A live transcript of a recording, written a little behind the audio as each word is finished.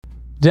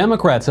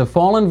Democrats have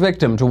fallen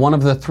victim to one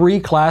of the three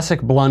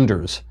classic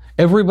blunders.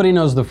 Everybody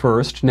knows the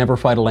first, never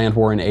fight a land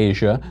war in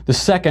Asia. The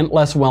second,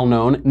 less well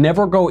known,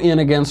 never go in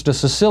against a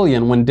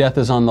Sicilian when death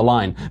is on the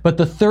line. But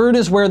the third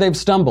is where they've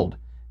stumbled.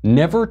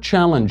 Never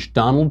challenge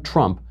Donald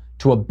Trump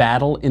to a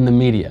battle in the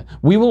media.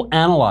 We will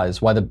analyze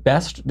why the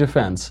best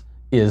defense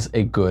is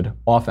a good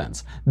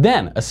offense.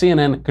 Then, a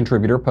CNN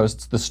contributor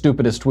posts the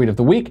stupidest tweet of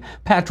the week.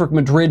 Patrick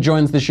Madrid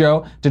joins the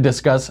show to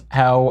discuss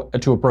how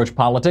to approach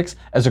politics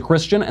as a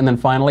Christian. And then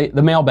finally,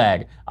 the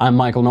mailbag. I'm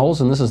Michael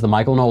Knowles, and this is The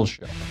Michael Knowles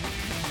Show.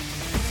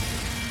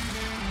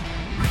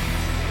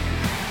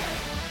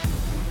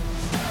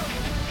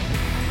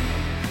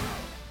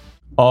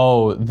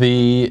 Oh,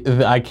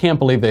 I can't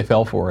believe they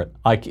fell for it.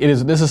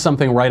 This is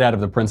something right out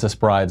of The Princess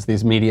Brides.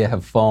 These media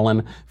have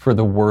fallen for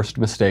the worst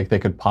mistake they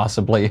could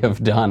possibly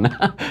have done.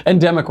 And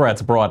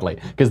Democrats broadly,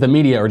 because the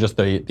media are just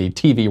the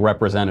TV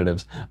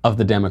representatives of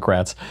the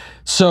Democrats.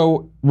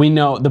 So we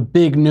know the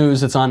big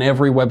news, it's on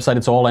every website,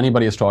 it's all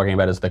anybody is talking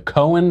about, is the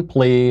Cohen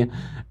plea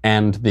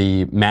and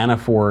the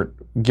Manafort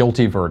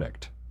guilty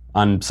verdict.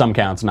 On some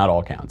counts, not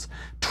all counts.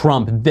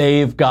 Trump,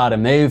 they've got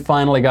him. They've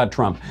finally got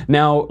Trump.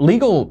 Now,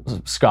 legal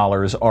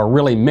scholars are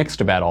really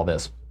mixed about all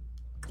this.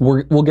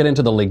 We'll get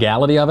into the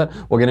legality of it.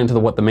 We'll get into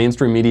what the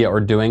mainstream media are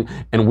doing,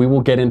 and we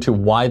will get into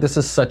why this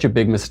is such a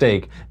big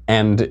mistake,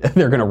 and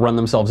they're going to run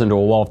themselves into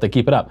a wall if they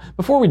keep it up.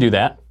 Before we do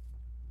that,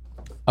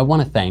 I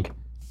want to thank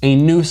a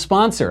new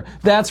sponsor.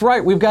 That's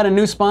right, we've got a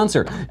new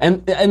sponsor.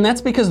 And that's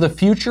because the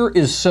future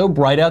is so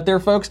bright out there,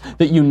 folks,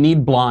 that you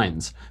need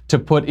blinds to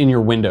put in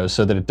your windows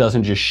so that it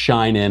doesn't just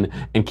shine in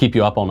and keep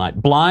you up all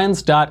night.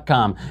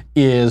 Blinds.com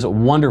is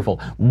wonderful.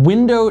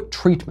 Window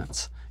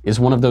treatments is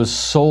one of those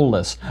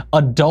soulless,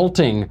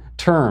 adulting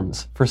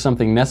terms for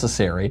something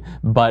necessary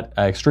but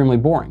extremely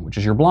boring, which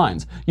is your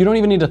blinds. You don't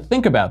even need to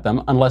think about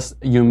them unless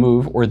you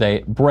move or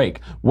they break.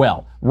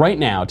 Well, right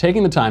now,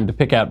 taking the time to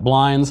pick out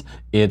blinds,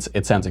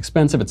 it sounds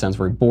expensive, it sounds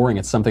very boring,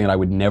 it's something that I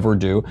would never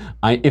do.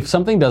 If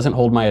something doesn't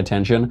hold my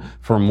attention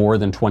for more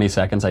than 20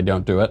 seconds, I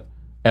don't do it.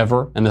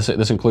 Ever, and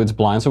this includes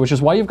blinds, so which is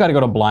why you've got to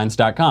go to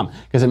blinds.com,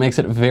 because it makes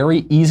it very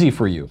easy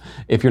for you.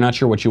 If you're not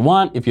sure what you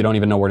want, if you don't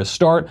even know where to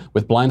start,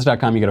 with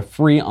blinds.com you get a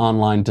free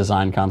online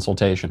design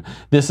consultation.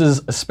 This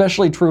is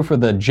especially true for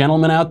the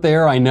gentlemen out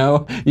there. I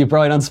know you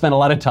probably don't spend a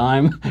lot of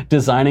time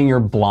designing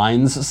your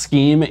blinds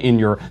scheme in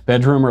your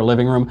bedroom or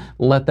living room.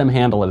 Let them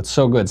handle it. It's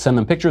so good. Send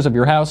them pictures of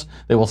your house.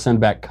 They will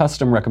send back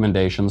custom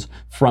recommendations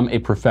from a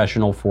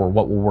professional for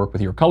what will work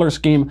with your color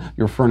scheme,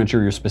 your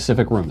furniture, your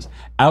specific rooms.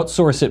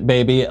 Outsource it,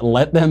 baby.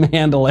 Let them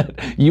handle it.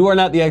 You are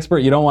not the expert.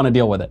 You don't want to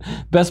deal with it.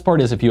 Best part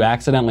is if you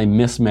accidentally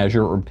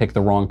mismeasure or pick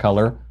the wrong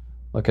color,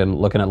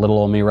 looking at little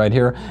old me right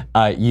here,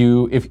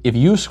 if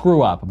you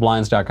screw up,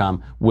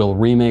 blinds.com will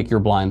remake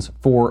your blinds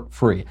for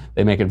free.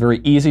 They make it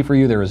very easy for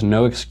you. There is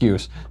no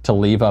excuse to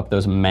leave up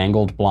those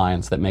mangled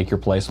blinds that make your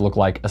place look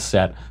like a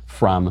set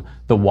from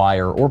The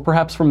Wire, or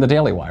perhaps from The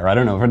Daily Wire. I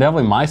don't know,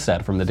 definitely my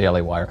set from The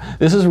Daily Wire.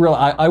 This is real.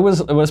 I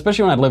was,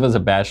 especially when I'd live as a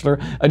bachelor,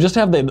 I just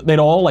have, they'd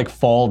all like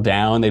fall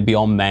down, they'd be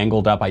all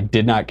mangled up. I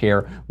did not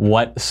care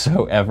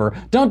whatsoever.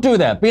 Don't do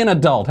that. Be an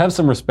adult. Have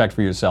some respect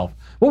for yourself.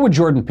 What would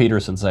Jordan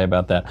Peterson say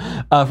about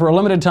that? For a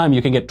limited time,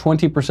 you can get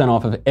 20%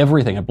 off of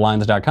everything at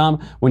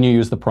blinds.com when you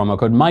use the promo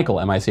code Michael,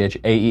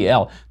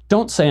 M-I-C-H-A-E-L.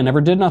 Don't say I never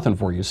did nothing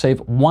for you.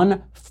 Save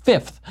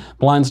 1/5.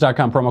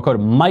 Blinds.com promo code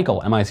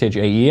Michael,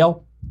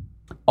 M-I-C-H-A-E-L.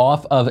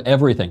 Off of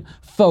everything.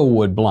 Faux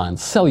wood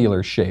blinds,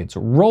 cellular shades,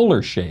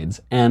 roller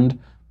shades, and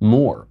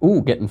more.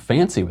 Ooh, getting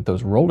fancy with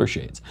those roller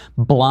shades.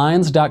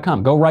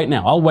 Blinds.com. Go right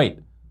now. I'll wait.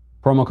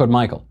 Promo code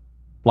Michael.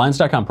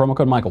 Blinds.com, promo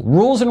code Michael.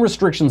 Rules and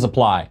restrictions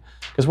apply,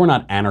 because we're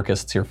not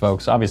anarchists here,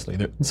 folks.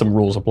 Obviously, some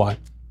rules apply.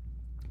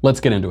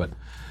 Let's get into it.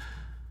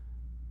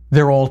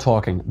 They're all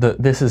talking.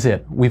 This is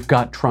it. We've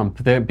got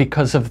Trump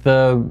because of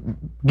the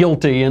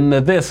guilty and the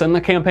this and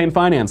the campaign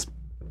finance.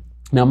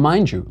 Now,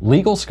 mind you,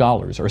 legal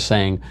scholars are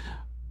saying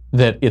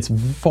that it's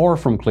far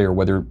from clear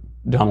whether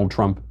Donald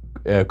Trump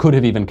could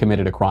have even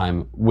committed a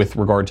crime with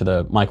regard to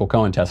the Michael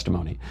Cohen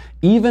testimony.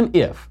 Even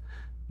if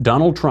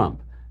Donald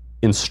Trump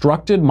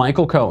instructed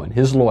Michael Cohen,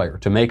 his lawyer,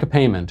 to make a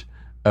payment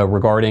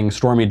regarding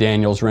Stormy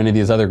Daniels or any of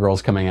these other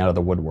girls coming out of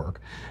the woodwork.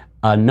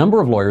 A number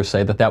of lawyers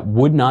say that that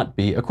would not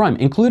be a crime,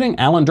 including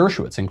Alan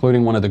Dershowitz,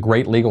 including one of the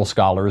great legal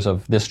scholars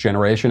of this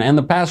generation and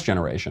the past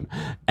generation.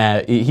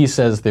 He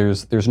says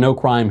there's no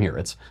crime here.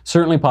 It's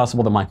certainly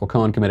possible that Michael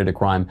Cohen committed a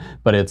crime,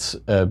 but it's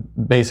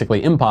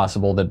basically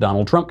impossible that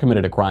Donald Trump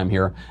committed a crime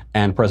here,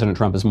 and President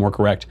Trump is more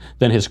correct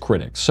than his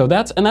critics. So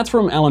that's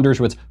from Alan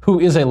Dershowitz, who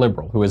is a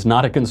liberal, who is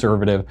not a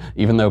conservative,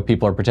 even though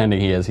people are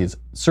pretending he is. He's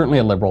certainly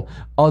a liberal.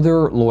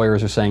 Other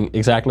lawyers are saying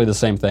exactly the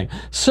same thing.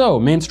 So,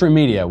 mainstream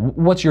media,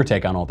 what's your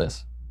take on all this?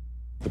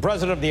 The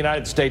President of the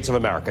United States of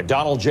America,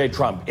 Donald J.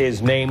 Trump,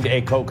 is named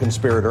a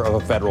co-conspirator of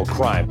a federal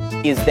crime.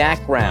 Is that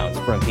grounds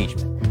for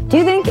impeachment? Do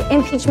you think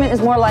impeachment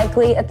is more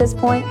likely at this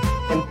point?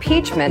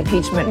 Impeachment.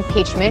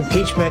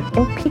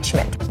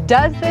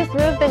 Does this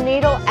move the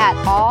needle at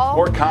all?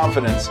 More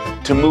confidence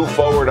to move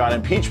forward on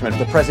impeachment.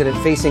 The president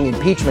facing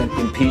impeachment.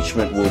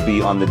 Impeachment will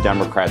be on the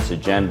Democrats'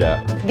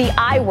 agenda. The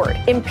I word,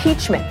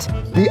 impeachment.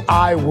 The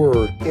I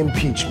word,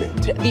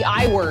 impeachment. The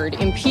I word,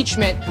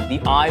 impeachment. The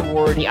I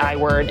word. The I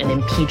word, and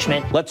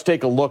impeachment. Let's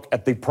take a look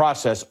at the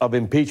process of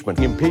impeachment.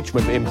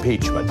 Impeachment,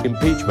 impeachment,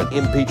 impeachment,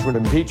 impeachment,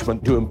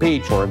 impeachment, to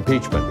impeach or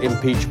impeachment.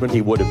 Impeachment,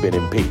 he would have been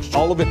impeached.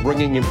 All of it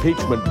bringing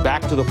impeachment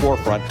back to the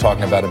forefront.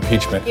 Talking about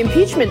impeachment.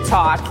 Impeachment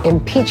talk.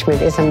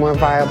 Impeachment is a more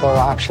viable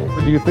option.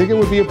 Do you think it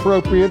would be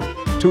appropriate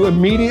to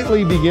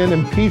immediately begin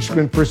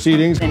impeachment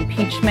proceedings?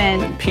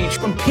 Impeachment.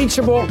 Impeachment.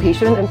 Impeachable.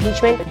 Impeachment.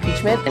 Impeachment.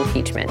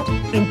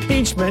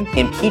 Impeachment.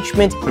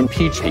 Impeachment.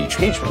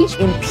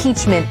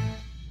 Impeachment.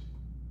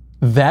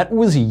 That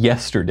was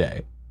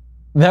yesterday.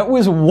 That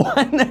was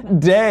one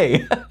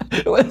day. I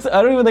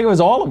don't even think it was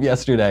all of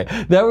yesterday.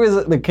 That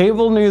was the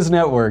cable news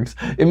networks.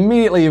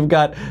 Immediately you've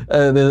got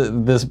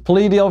this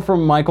plea deal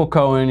from Michael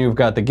Cohen. You've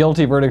got the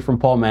guilty verdict from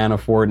Paul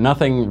Manafort.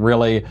 Nothing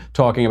really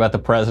talking about the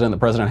president. The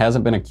president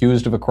hasn't been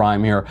accused of a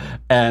crime here.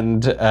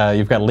 And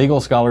you've got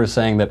legal scholars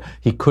saying that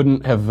he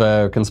couldn't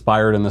have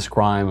conspired in this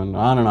crime, and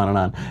on and on and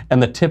on.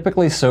 And the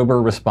typically sober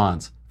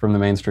response from the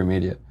mainstream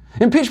media.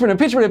 Impeachment,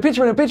 impeachment,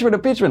 impeachment, impeachment,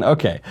 impeachment.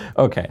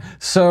 Okay.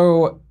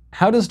 So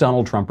how does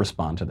Donald Trump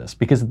respond to this?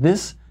 Because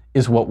this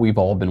is what we've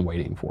all been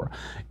waiting for.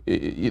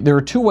 There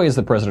are two ways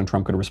that President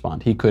Trump could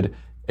respond. He could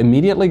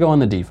immediately go on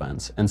the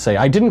defense and say,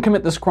 I didn't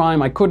commit this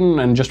crime, I couldn't,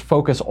 and just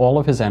focus all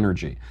of his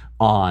energy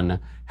on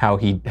how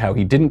he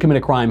didn't commit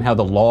a crime, how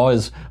the law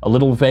is a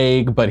little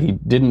vague, but he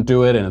didn't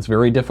do it, and it's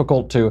very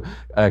difficult to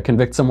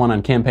convict someone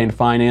on campaign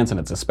finance, and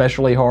it's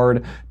especially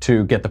hard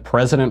to get the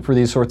president for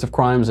these sorts of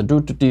crimes, and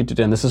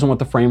this isn't what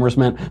the framers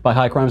meant by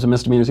high crimes and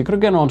misdemeanors. He could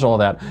have gotten onto all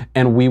that,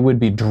 and we would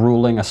be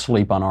drooling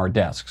asleep on our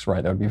desks,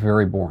 right? That would be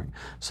very boring.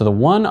 So the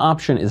one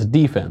option is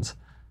defense.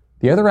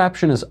 The other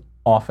option is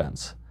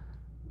offense.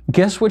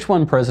 Guess which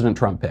one President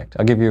Trump picked?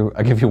 I'll give you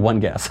one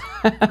guess.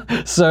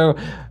 So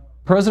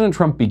President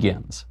Trump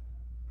begins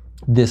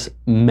this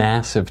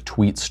massive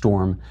tweet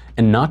storm,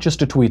 and not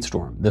just a tweet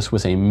storm. This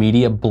was a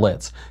media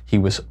blitz. He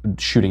was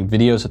shooting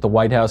videos at the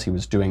White House. He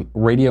was doing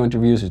radio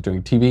interviews. He was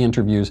doing TV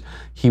interviews.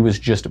 He was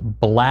just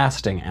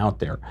blasting out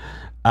there.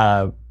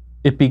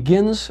 It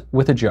begins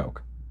with a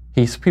joke.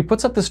 He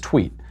puts up this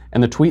tweet,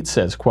 and the tweet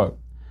says, quote,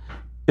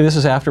 this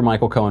is after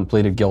Michael Cohen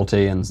pleaded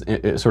guilty and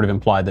it sort of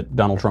implied that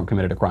Donald Trump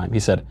committed a crime. He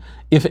said,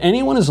 if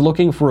anyone is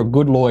looking for a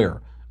good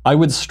lawyer, I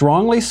would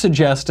strongly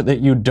suggest that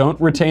you don't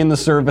retain the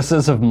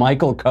services of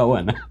Michael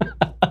Cohen.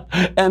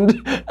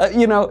 And,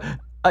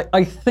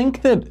 I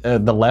think that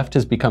the left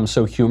has become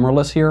so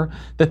humorless here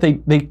that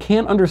they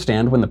can't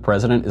understand when the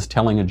president is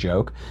telling a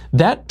joke.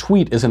 That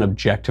tweet is an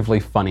objectively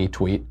funny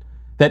tweet.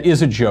 That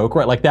is a joke,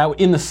 right? Like that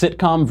in the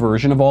sitcom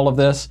version of all of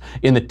this,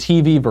 in the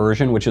TV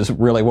version, which is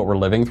really what we're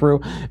living through,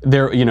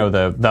 there,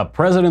 the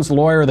president's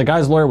lawyer, the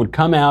guy's lawyer would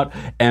come out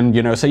and,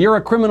 say, you're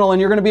a criminal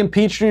and you're going to be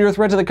impeached and you're a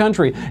threat to the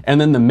country.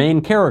 And then the main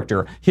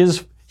character,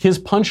 his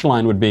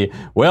punchline would be,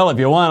 well, if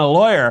you want a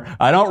lawyer,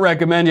 I don't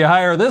recommend you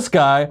hire this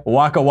guy,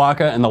 waka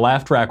waka, and the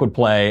laugh track would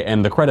play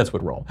and the credits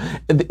would roll.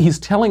 He's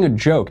telling a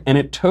joke and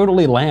it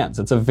totally lands.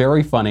 It's a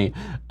very funny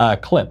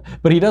clip.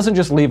 But he doesn't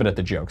just leave it at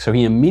the joke. So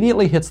he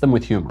immediately hits them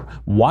with humor.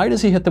 Why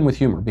does he hit them with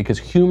humor? Because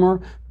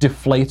humor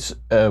deflates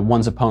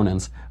one's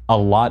opponents a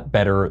lot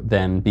better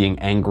than being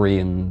angry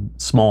and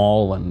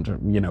small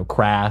and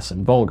crass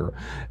and vulgar.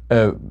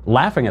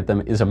 Laughing at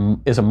them is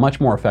a much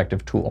more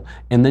effective tool.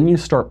 And then you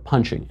start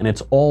punching, and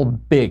it's all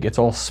big, it's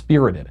all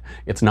spirited.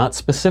 It's not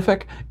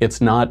specific, it's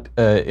not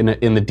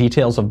in the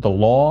details of the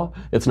law,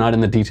 it's not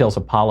in the details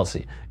of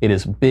policy. It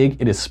is big,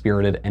 it is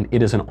spirited, and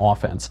it is an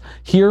offense.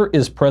 Here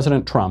is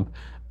President Trump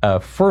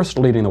first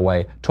leading the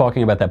way,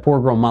 talking about that poor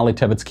girl Molly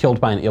Tibbetts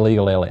killed by an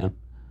illegal alien.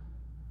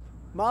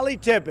 Molly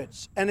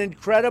Tibbetts, an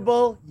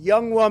incredible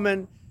young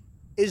woman,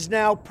 is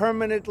now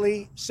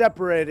permanently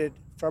separated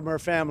from her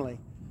family.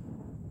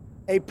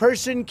 A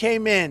person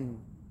came in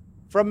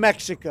from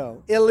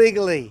Mexico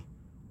illegally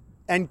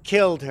and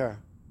killed her.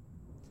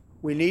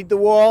 We need the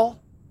wall.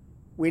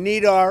 We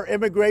need our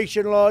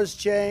immigration laws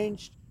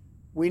changed.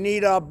 We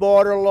need our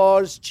border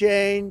laws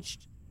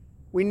changed.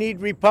 We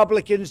need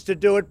Republicans to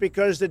do it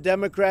because the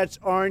Democrats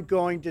aren't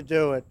going to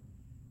do it.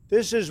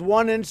 This is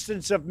one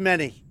instance of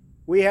many.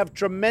 We have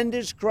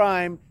tremendous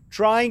crime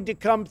trying to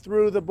come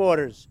through the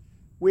borders.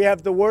 We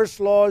have the worst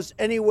laws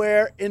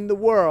anywhere in the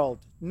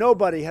world.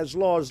 Nobody has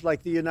laws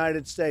like the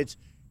United States.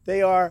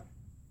 They are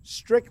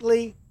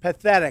strictly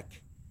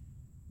pathetic.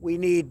 We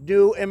need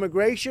new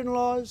immigration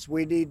laws.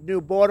 We need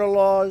new border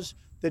laws.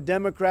 The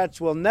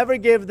Democrats will never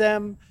give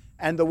them,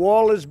 and the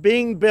wall is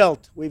being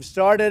built. We've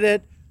started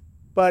it,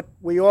 but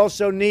we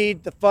also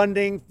need the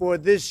funding for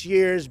this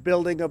year's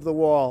building of the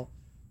wall.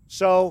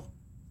 So,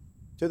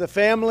 to the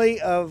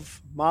family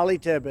of Molly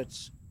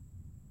Tibbetts,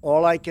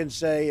 all I can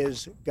say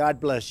is God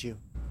bless you.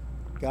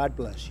 God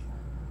bless you.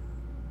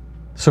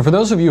 So for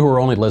those of you who are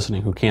only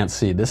listening who can't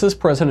see, this is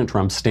President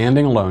Trump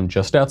standing alone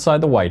just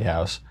outside the White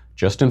House,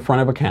 just in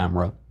front of a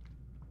camera,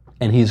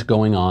 and he's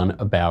going on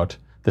about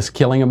this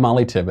killing of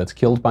Molly Tibbetts,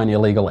 killed by an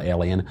illegal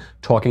alien,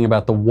 talking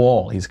about the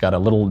wall. He's got a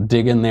little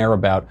dig in there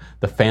about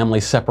the family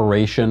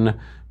separation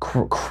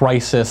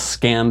crisis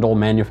scandal,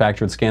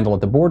 manufactured scandal at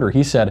the border.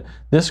 He said,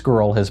 this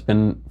girl has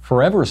been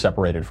forever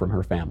separated from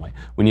her family.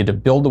 We need to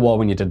build the wall.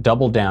 We need to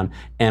double down.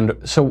 And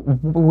so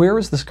where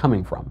is this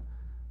coming from?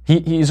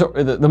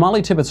 The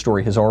Molly Tibbetts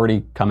story has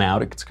already come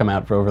out. It's come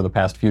out for over the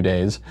past few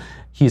days.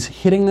 He's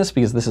hitting this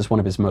because this is one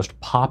of his most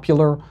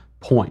popular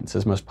points,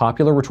 his most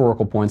popular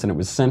rhetorical points, and it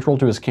was central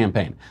to his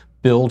campaign.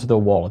 Build the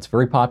wall. It's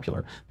very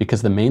popular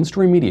because the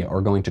mainstream media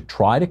are going to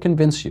try to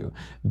convince you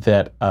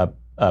that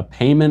a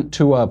payment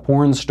to a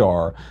porn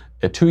star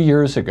 2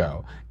 years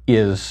ago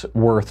is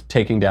worth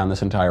taking down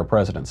this entire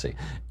presidency.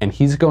 And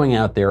he's going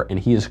out there and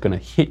he is going to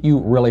hit you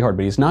really hard.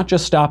 But he's not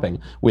just stopping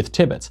with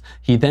Tibbetts.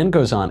 He then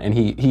goes on and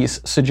he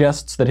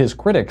suggests that his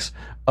critics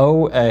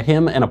owe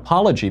him an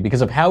apology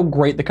because of how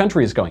great the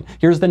country is going.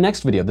 Here's the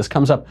next video. This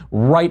comes up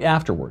right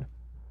afterward.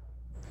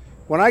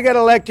 When I got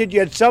elected, you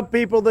had some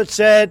people that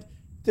said,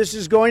 this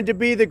is going to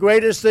be the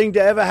greatest thing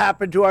to ever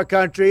happen to our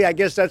country. I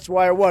guess that's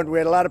why I won. We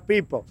had a lot of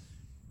people.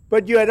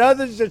 But you had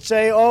others that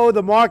say, oh,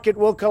 the market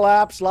will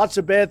collapse, lots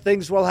of bad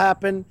things will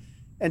happen.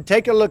 And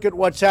take a look at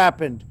what's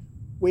happened.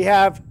 We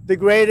have the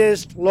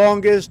greatest,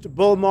 longest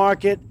bull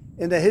market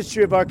in the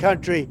history of our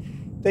country.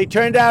 They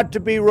turned out to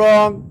be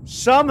wrong.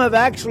 Some have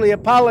actually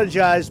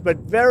apologized, but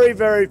very,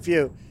 very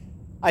few.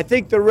 I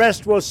think the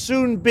rest will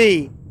soon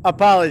be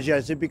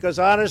apologizing because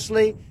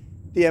honestly,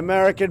 the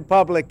American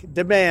public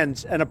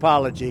demands an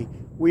apology.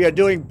 We are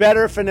doing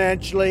better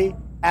financially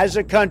as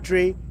a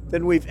country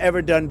than we've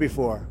ever done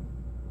before.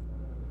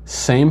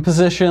 Same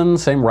position,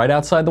 same right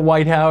outside the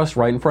White House,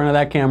 right in front of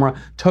that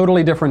camera.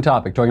 Totally different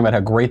topic, talking about how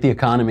great the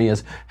economy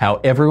is,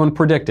 how everyone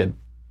predicted.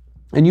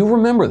 And you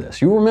remember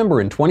this. You remember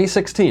in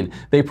 2016,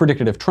 they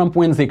predicted if Trump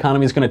wins, the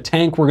economy is going to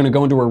tank, we're going to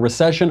go into a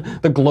recession,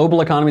 the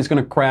global economy is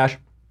going to crash.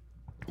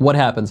 What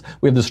happens?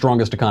 We have the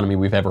strongest economy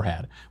we've ever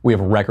had. We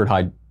have record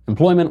high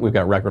employment, we've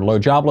got record low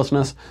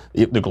joblessness,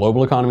 the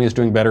global economy is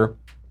doing better.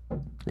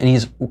 And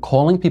he's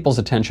calling people's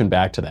attention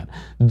back to that.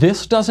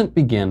 This doesn't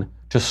begin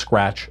to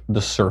scratch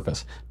the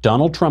surface.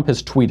 Donald Trump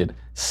has tweeted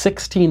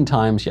 16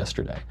 times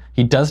yesterday.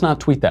 He does not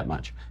tweet that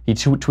much. He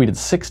tweeted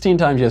 16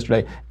 times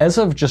yesterday. As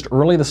of just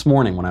early this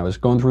morning when I was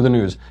going through the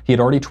news, he had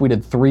already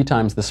tweeted 3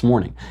 times this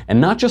morning. And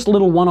not just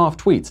little one-off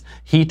tweets.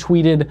 He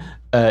tweeted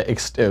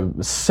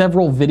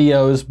several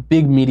videos,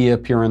 big media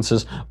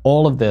appearances,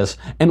 all of this.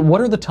 And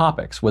what are the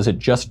topics? Was it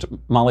just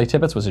Molly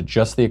Tibbetts? Was it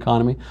just the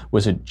economy?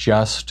 Was it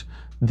just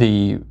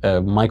the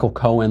Michael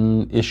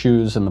Cohen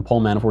issues and the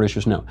Paul Manafort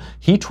issues? No.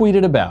 He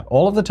tweeted about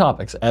all of the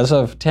topics as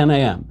of 10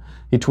 a.m.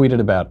 He tweeted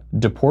about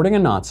deporting a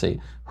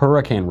Nazi,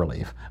 hurricane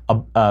relief,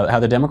 how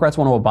the Democrats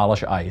want to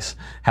abolish ICE,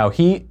 how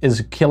he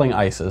is killing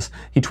ISIS.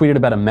 He tweeted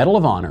about a Medal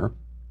of Honor.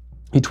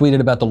 He tweeted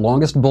about the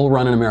longest bull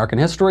run in American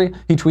history.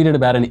 He tweeted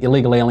about an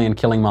illegal alien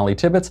killing Molly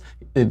Tibbetts,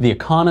 the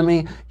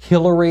economy,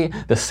 Hillary,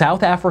 the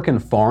South African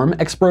farm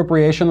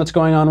expropriation that's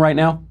going on right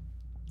now.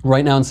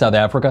 Right now in South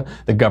Africa,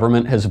 the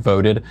government has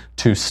voted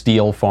to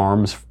steal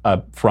farms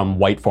from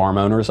white farm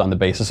owners on the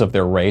basis of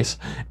their race,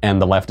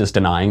 and the left is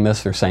denying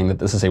this. They're saying that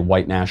this is a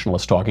white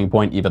nationalist talking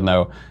point, even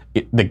though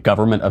the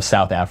government of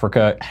South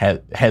Africa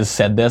has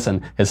said this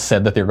and has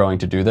said that they're going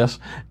to do this.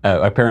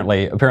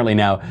 Apparently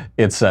now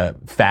it's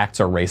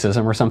facts or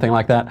racism or something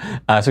like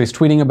that. So he's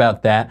tweeting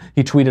about that.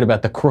 He tweeted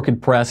about the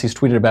crooked press. He's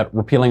tweeted about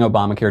repealing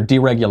Obamacare,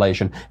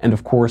 deregulation, and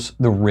of course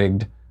the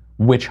rigged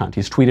witch hunt.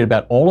 He's tweeted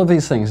about all of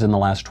these things in the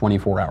last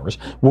 24 hours.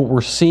 What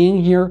we're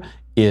seeing here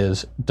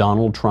is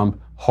Donald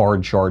Trump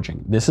hard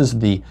charging. This is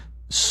the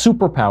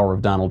superpower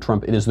of Donald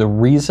Trump. It is the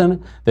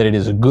reason that it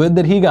is good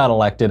that he got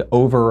elected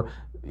over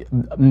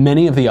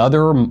many of the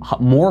other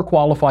more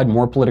qualified,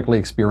 more politically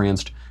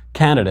experienced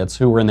candidates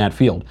who were in that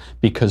field,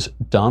 because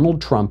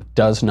Donald Trump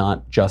does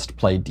not just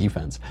play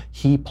defense.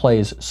 He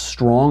plays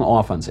strong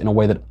offense in a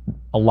way that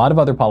a lot of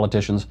other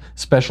politicians,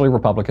 especially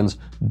Republicans,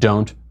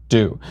 don't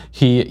do.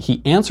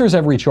 He answers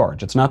every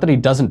charge. It's not that he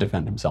doesn't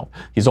defend himself.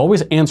 He's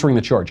always answering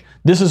the charge.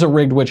 This is a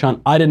rigged witch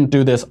hunt. I didn't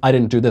do this. I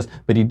didn't do this.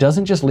 But he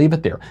doesn't just leave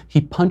it there.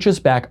 He punches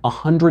back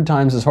 100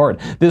 times as hard.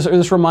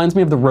 This reminds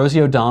me of the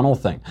Rosie O'Donnell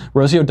thing.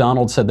 Rosie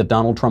O'Donnell said that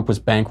Donald Trump was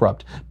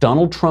bankrupt.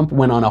 Donald Trump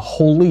went on a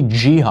holy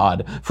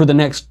jihad for the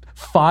next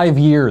 5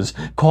 years,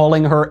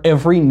 calling her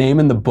every name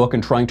in the book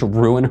and trying to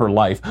ruin her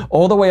life,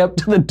 all the way up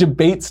to the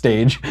debate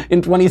stage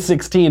in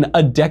 2016,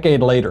 a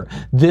decade later.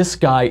 This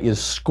guy is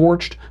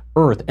scorched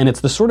earth, and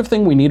it's the sort of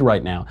thing we need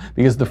right now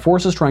because the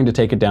forces trying to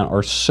take it down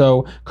are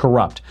so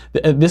corrupt.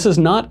 This is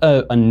not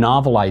a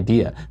novel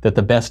idea that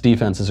the best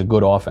defense is a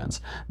good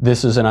offense.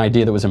 This is an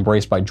idea that was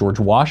embraced by George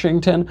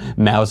Washington.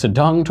 Mao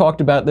Zedong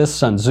talked about this.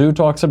 Sun Tzu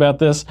talks about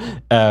this.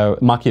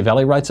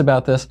 Machiavelli writes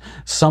about this.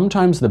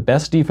 Sometimes the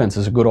best defense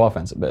is a good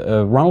offense.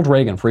 Ronald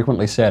Reagan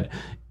frequently said,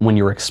 when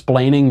you're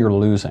explaining, you're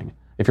losing.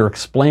 if you're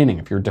explaining,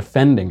 if you're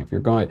defending, if you're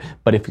going,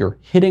 but if you're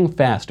hitting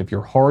fast, if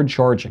you're hard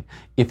charging,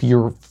 if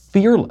you're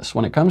fearless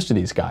when it comes to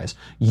these guys,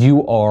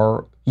 you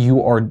are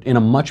in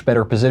a much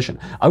better position.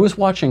 I was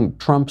watching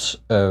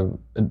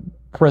President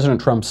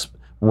Trump's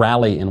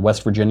rally in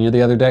West Virginia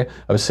the other day.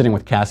 I was sitting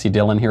with Cassie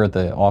Dillon here at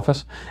the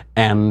office,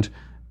 and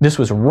this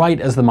was right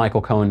as the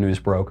Michael Cohen news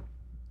broke.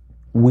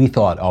 We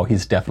thought, oh,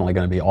 he's definitely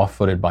going to be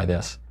off-footed by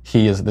this.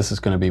 This is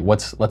going to be,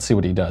 let's see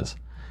what he does.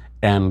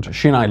 And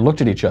she and I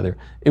looked at each other.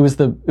 It was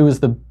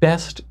the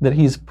best that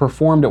he's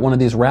performed at one of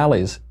these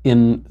rallies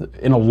in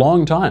a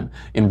long time,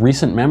 in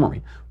recent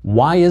memory.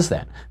 Why is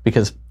that?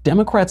 Because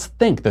Democrats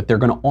think that they're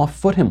going to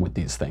off-foot him with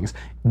these things.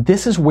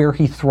 This is where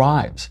he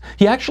thrives.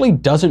 He actually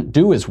doesn't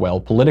do as well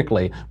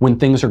politically when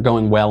things are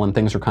going well and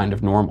things are kind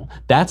of normal.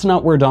 That's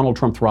not where Donald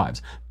Trump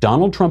thrives.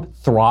 Donald Trump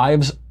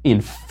thrives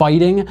in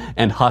fighting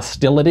and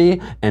hostility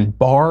and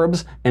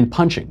barbs and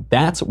punching.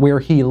 That's where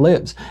he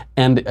lives.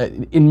 And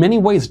in many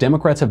ways,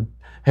 Democrats have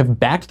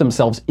backed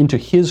themselves into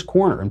his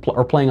corner and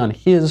are playing on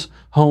his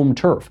home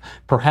turf.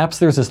 Perhaps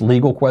there's this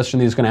legal question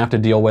that he's going to have to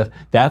deal with.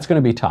 That's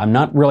going to be tough. I'm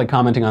not really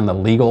commenting on the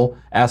legal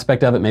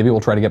aspect of it. Maybe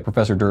we'll try to get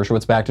Professor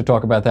Dershowitz back to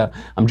talk about that.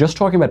 I'm just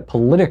talking about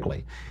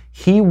politically.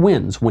 He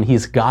wins when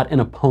he's got an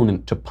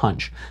opponent to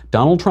punch.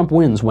 Donald Trump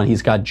wins when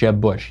he's got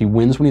Jeb Bush. He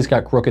wins when he's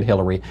got crooked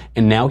Hillary.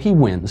 And now he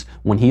wins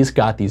when he's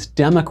got these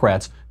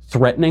Democrats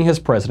threatening his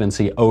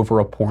presidency over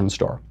a porn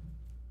star.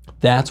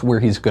 That's where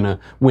he's going to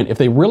win. If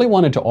they really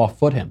wanted to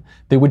off-foot him,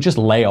 they would just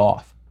lay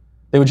off.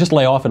 They would just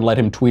lay off and let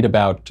him tweet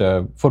about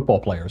football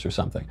players or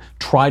something.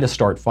 Try to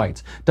start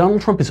fights.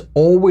 Donald Trump is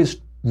always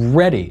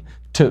ready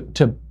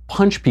to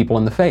punch people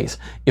in the face.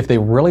 If they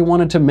really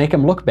wanted to make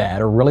him look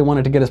bad or really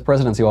wanted to get his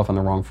presidency off on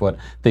the wrong foot,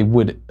 they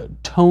would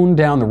tone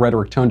down the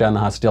rhetoric, tone down the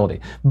hostility.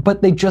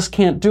 But they just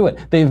can't do it.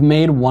 They've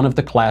made one of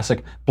the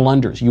classic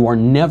blunders. You are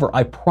never,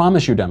 I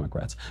promise you,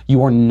 Democrats,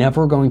 you are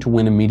never going to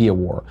win a media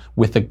war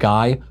with a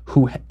guy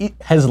who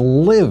has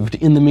lived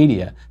in the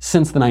media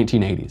since the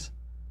 1980s.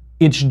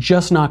 It's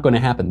just not going to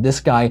happen. This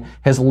guy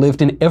has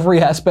lived in every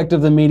aspect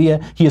of the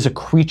media. He is a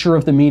creature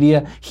of the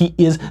media.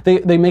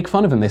 They make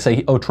fun of him. They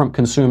say, oh, Trump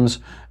consumes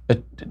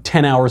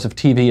 10 hours of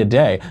TV a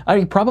day.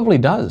 He probably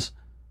does.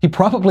 He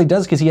probably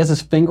does because he has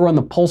his finger on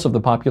the pulse of the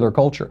popular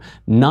culture.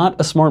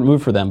 Not a smart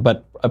move for them,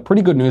 but a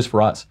pretty good news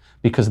for us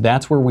because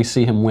that's where we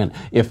see him win.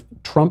 If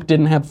Trump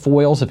didn't have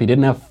foils, if he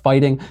didn't have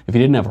fighting, if he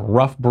didn't have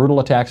rough, brutal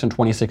attacks in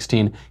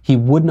 2016, he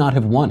would not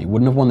have won. He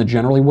wouldn't have won the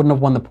general. He wouldn't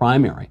have won the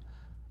primary.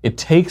 It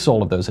takes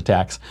all of those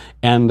attacks,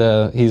 and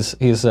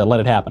he's let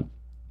it happen.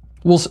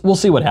 We'll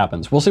see what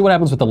happens. We'll see what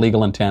happens with the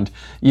legal intent,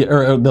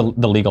 or the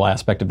legal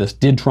aspect of this.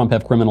 Did Trump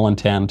have criminal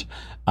intent?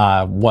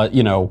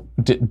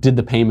 Did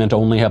the payment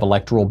only have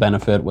electoral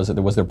benefit? Was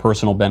there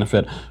personal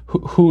benefit?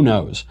 Who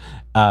knows?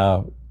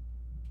 They're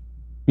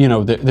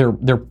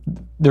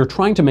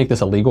trying to make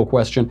this a legal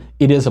question.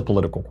 It is a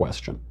political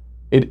question.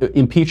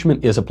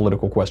 Impeachment is a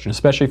political question,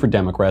 especially for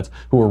Democrats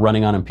who are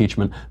running on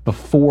impeachment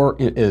before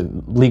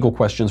legal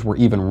questions were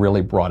even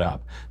really brought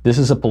up. This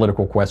is a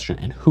political question,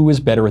 and who is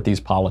better at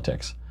these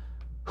politics?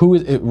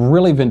 It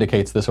really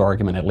vindicates this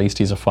argument. At least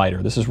he's a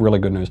fighter. This is really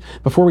good news.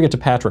 Before we get to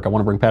Patrick, I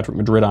want to bring Patrick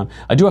Madrid on.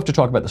 I do have to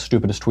talk about the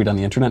stupidest tweet on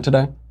the internet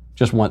today.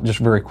 Just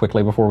very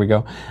quickly before we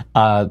go.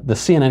 The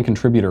CNN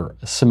contributor,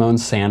 Simone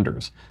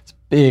Sanders,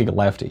 big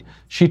lefty,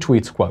 she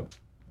tweets, quote,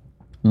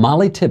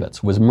 Molly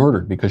Tibbetts was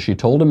murdered because she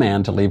told a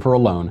man to leave her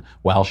alone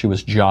while she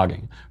was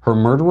jogging. Her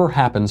murderer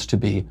happens to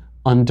be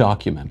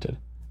undocumented.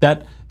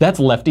 That's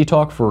lefty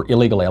talk for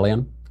illegal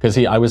alien. Because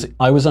I was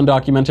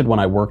undocumented when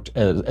I worked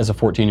as a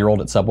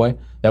 14-year-old at Subway.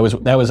 That was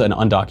an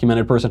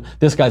undocumented person.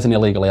 This guy's an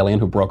illegal alien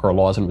who broke our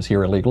laws and was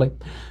here illegally.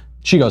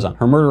 She goes on.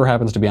 Her murderer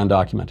happens to be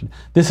undocumented.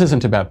 This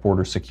isn't about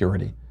border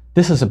security.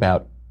 This is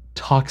about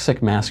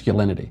toxic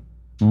masculinity.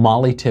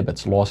 Molly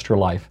Tibbetts lost her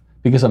life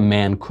because a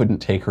man couldn't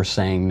take her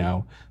saying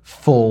no.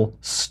 Full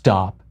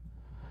stop.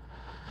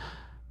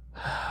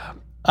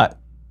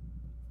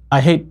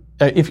 I hate,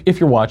 if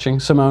you're watching,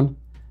 Simone,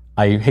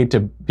 I hate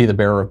to be the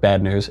bearer of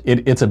bad news.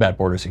 It's about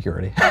border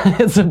security.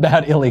 It's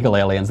about illegal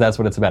aliens. That's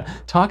what it's about.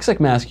 Toxic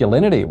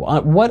masculinity.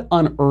 What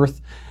on earth?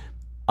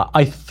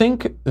 I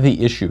think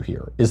the issue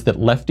here is that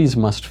lefties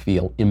must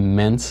feel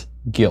immense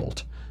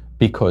guilt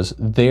because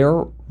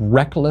their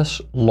reckless,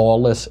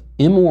 lawless,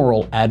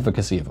 immoral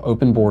advocacy of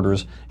open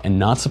borders and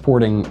not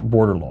supporting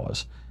border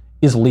laws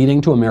is leading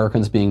to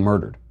Americans being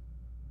murdered.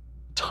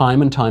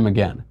 Time and time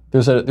again.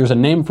 There's a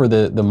name for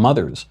the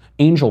mothers,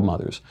 angel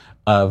mothers,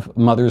 of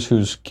mothers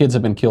whose kids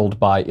have been killed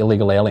by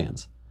illegal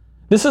aliens.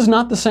 This is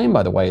not the same,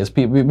 by the way, as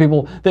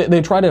people,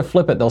 they try to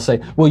flip it. They'll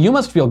say, well, you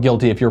must feel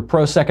guilty if you're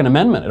pro-Second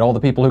Amendment and all the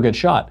people who get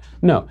shot.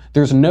 No,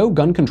 there's no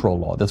gun control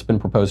law that's been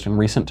proposed in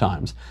recent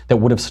times that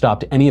would have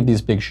stopped any of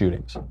these big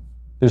shootings.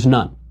 There's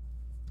none.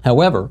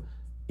 However,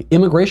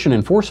 immigration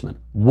enforcement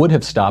would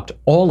have stopped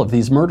all of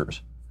these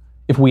murders.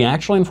 If we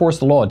actually enforced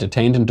the law,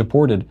 detained and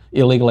deported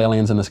illegal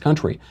aliens in this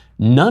country,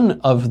 none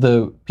of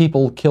the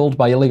people killed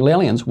by illegal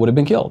aliens would have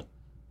been killed,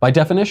 by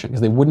definition,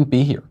 because they wouldn't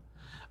be here.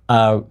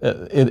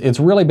 It's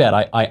really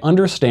bad. I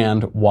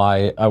understand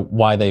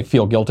why they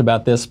feel guilt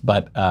about this,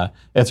 but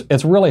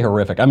it's really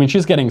horrific. I mean,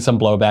 she's getting some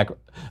blowback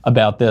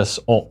about this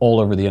all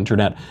over the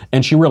internet,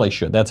 and she really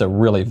should. That's a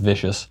really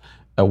vicious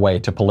way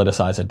to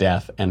politicize a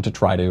death and to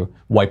try to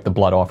wipe the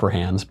blood off her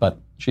hands, but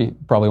she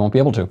probably won't be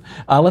able to.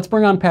 Let's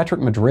bring on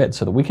Patrick Madrid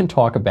so that we can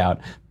talk about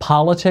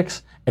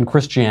politics and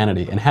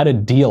Christianity and how to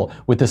deal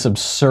with this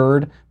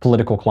absurd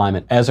political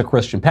climate as a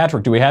Christian.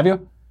 Patrick, do we have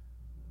you?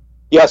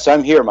 Yes,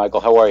 I'm here, Michael.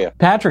 How are you?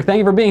 Patrick, thank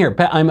you for being here.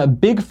 I'm a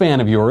big fan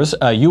of yours.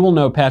 You will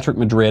know Patrick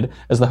Madrid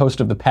as the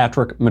host of the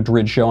Patrick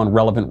Madrid Show on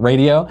Relevant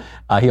Radio.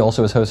 He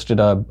also has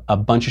hosted a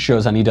bunch of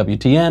shows on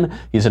EWTN.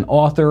 He's an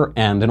author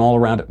and an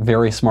all-around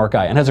very smart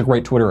guy and has a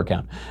great Twitter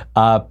account.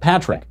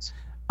 Patrick,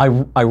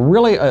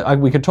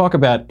 we could talk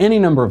about any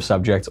number of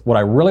subjects. What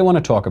I really want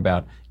to talk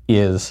about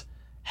is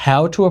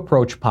how to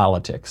approach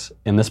politics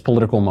in this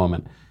political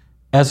moment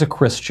as a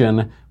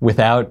Christian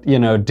without,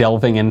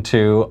 delving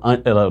into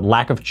a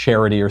lack of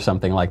charity or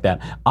something like that.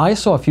 I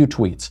saw a few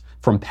tweets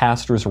from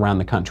pastors around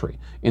the country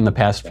in the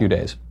past few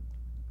days.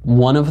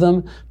 One of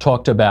them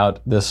talked about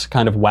this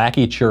kind of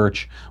wacky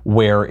church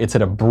where it's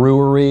at a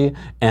brewery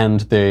and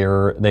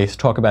they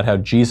talk about how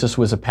Jesus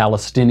was a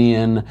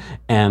Palestinian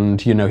and,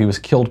 he was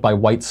killed by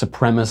white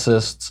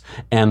supremacists,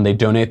 and they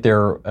donate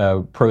their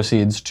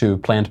proceeds to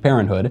Planned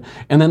Parenthood.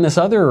 And then this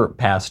other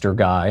pastor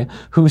guy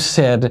who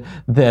said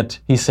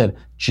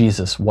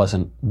Jesus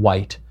wasn't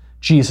white.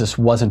 Jesus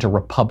wasn't a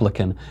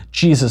Republican.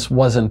 Jesus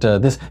wasn't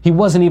he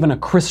wasn't even a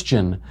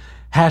Christian.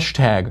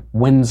 Hashtag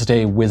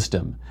Wednesday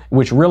Wisdom,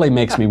 which really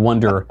makes me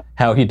wonder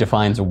how he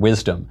defines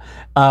wisdom.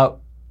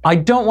 I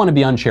don't want to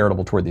be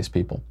uncharitable toward these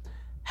people.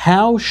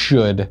 How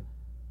should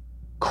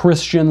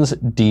Christians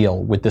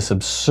deal with this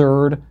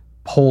absurd,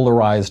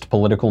 polarized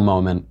political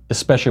moment,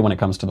 especially when it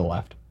comes to the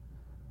left?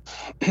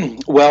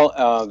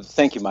 Well,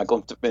 thank you,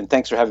 Michael, and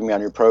thanks for having me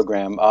on your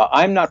program.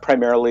 I'm not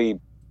primarily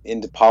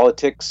into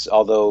politics,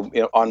 although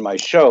on my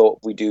show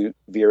we do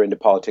veer into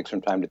politics from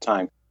time to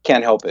time.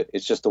 Can't help it.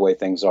 It's just the way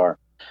things are.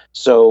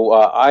 So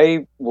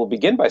I will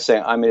begin by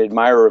saying I'm an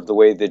admirer of the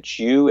way that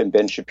you and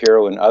Ben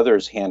Shapiro and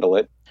others handle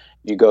it.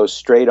 You go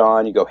straight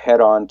on, you go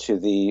head on to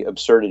the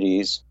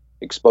absurdities,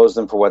 expose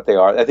them for what they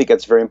are. I think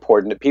that's very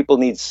important, that people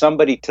need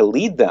somebody to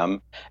lead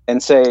them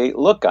and say,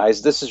 look,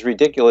 guys, this is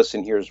ridiculous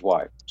and here's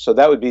why. So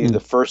that would be the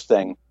first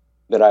thing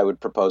that I would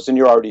propose. And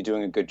you're already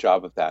doing a good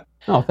job of that.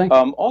 Oh, thank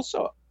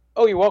you.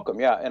 Oh, you're welcome.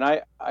 Yeah. And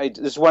I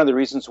this is one of the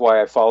reasons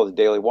why I follow the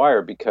Daily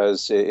Wire,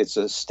 because it's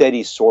a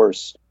steady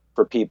source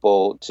for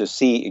people to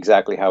see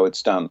exactly how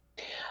it's done.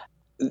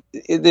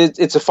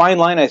 It's a fine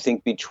line, I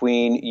think,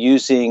 between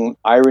using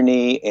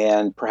irony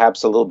and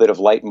perhaps a little bit of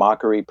light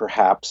mockery,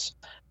 perhaps,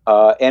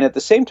 and at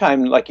the same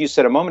time, like you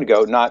said a moment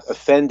ago, not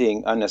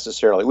offending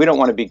unnecessarily. We don't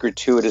want to be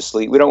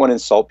gratuitously, we don't want to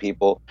insult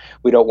people.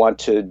 We don't want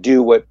to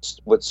do what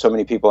so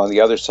many people on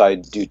the other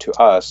side do to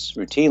us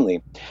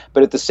routinely.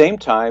 But at the same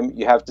time,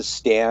 you have to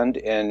stand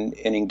and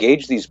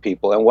engage these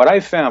people. And what I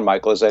found,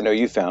 Michael, as I know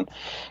you found,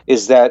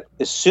 is that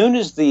as soon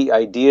as the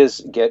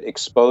ideas get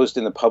exposed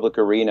in the public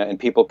arena and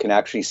people can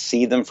actually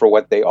see them for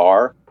what they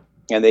are,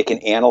 and they can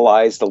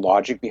analyze the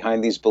logic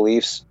behind these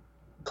beliefs,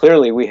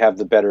 clearly we have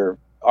the better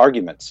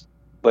arguments.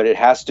 But it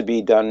has to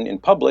be done in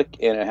public,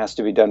 and it has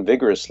to be done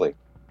vigorously.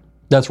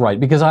 That's right,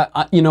 because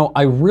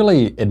I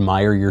really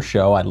admire your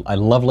show. I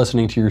love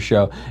listening to your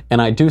show,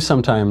 and I do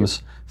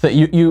sometimes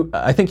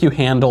I think you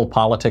handle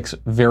politics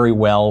very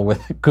well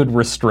with good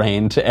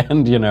restraint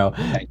and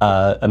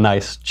a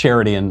nice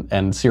charity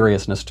and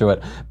seriousness to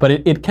it. But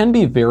it can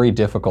be very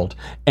difficult,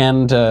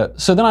 and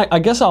so then I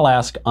guess I'll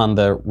ask on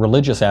the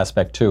religious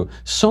aspect too.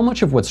 So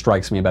much of what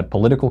strikes me about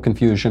political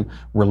confusion,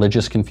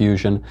 religious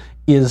confusion,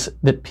 is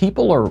that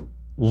people are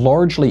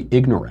largely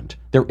ignorant.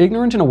 They're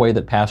ignorant in a way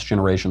that past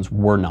generations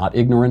were not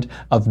ignorant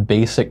of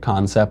basic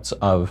concepts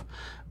of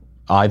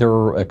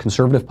either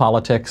conservative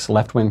politics,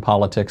 left-wing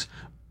politics,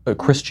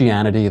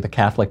 Christianity, the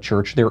Catholic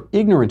Church. They're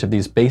ignorant of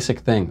these basic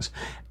things.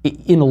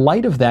 In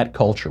light of that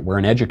culture, where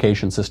an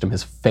education system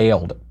has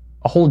failed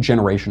a whole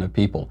generation of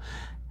people,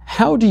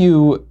 how do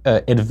you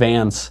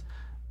advance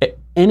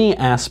any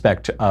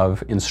aspect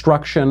of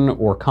instruction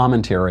or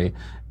commentary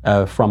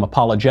from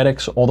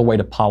apologetics all the way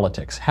to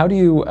politics? How do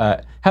you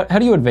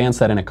advance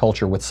that in a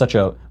culture with such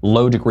a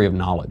low degree of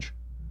knowledge?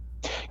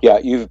 Yeah,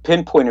 you've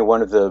pinpointed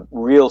one of the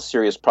real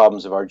serious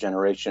problems of our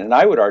generation, and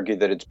I would argue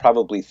that it's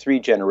probably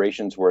 3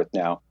 generations worth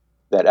now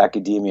that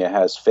academia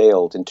has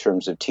failed in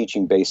terms of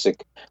teaching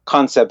basic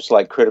concepts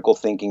like critical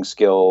thinking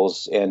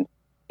skills and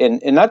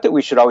not that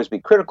we should always be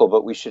critical,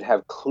 but we should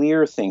have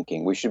clear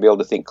thinking. We should be able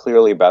to think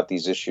clearly about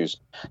these issues.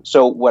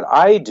 So what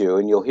I do,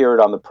 and you'll hear it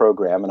on the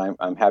program, and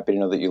I'm happy to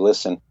know that you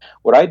listen,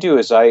 what I do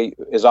is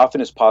as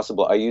often as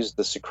possible, I use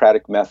the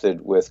Socratic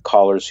method with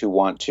callers who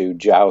want to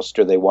joust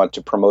or they want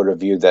to promote a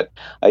view that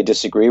I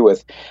disagree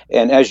with.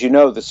 And as you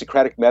know, the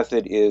Socratic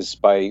method is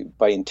by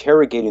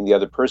interrogating the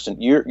other person,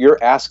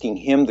 you're asking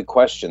him the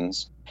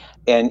questions,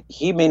 And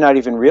he may not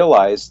even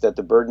realize that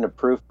the burden of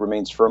proof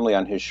remains firmly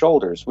on his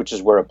shoulders, which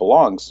is where it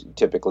belongs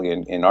typically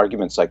in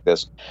arguments like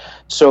this.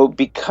 So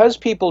because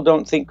people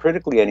don't think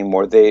critically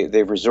anymore,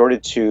 they've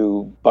resorted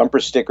to bumper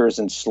stickers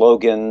and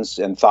slogans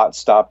and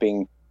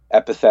thought-stopping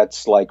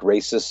epithets like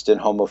racist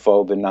and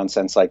homophobe and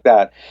nonsense like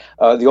that.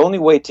 The only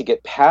way to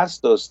get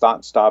past those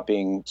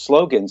thought-stopping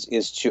slogans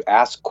is to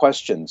ask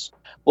questions.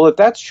 Well, if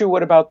that's true,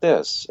 what about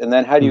this? And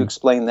then how do you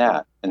explain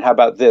that? And how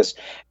about this?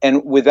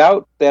 And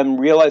without them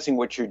realizing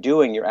what you're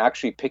doing, you're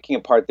actually picking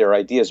apart their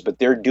ideas, but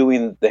they're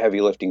doing the heavy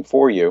lifting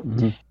for you.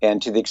 Mm-hmm.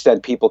 And to the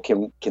extent people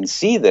can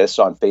see this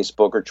on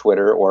Facebook or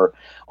Twitter or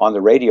on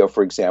the radio,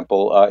 for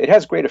example, it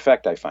has great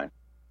effect, I find.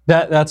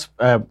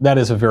 That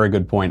is a very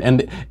good point.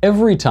 And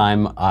every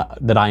time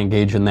that I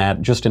engage in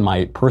that, just in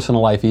my personal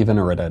life even,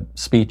 or at a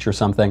speech or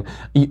something,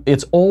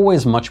 it's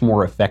always much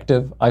more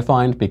effective, I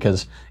find,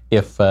 because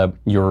if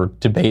your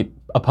debate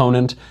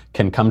opponent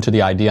can come to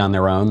the idea on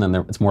their own, then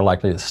it's more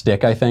likely to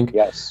stick, I think.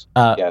 Yes.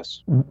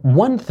 Yes.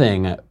 One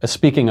thing,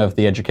 speaking of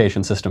the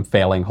education system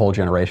failing whole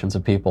generations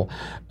of people,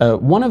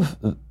 one of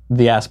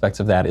the aspects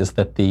of that is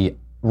that the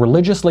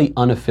religiously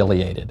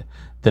unaffiliated,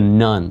 the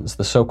nuns,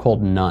 the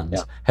so-called nuns,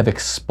 have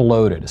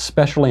exploded,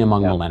 especially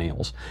among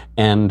millennials.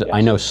 And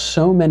I know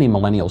so many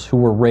millennials who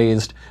were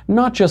raised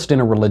not just in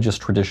a religious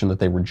tradition that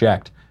they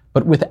reject,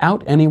 but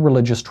without any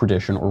religious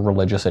tradition or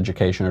religious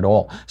education at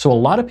all. So a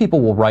lot of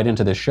people will write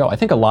into this show. I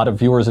think a lot of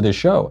viewers of this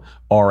show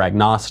are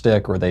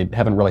agnostic, or they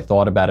haven't really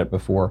thought about it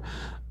before.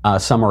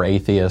 Some are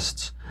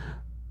atheists.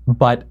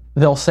 But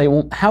they'll say,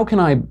 well, how can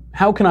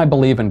I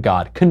believe in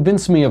God?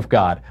 Convince me of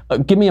God.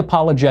 Give me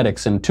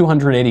apologetics in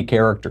 280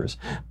 characters.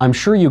 I'm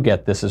sure you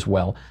get this as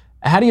well.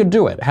 How do you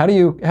do it? How do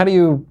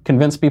you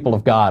convince people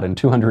of God in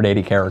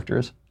 280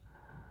 characters?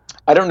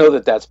 I don't know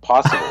that that's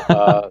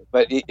possible.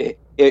 But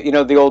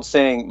the old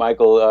saying,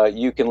 Michael,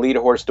 you can lead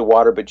a horse to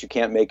water, but you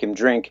can't make him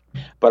drink.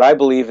 But I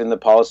believe in the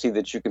policy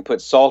that you can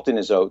put salt in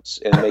his oats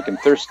and make him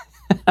thirsty.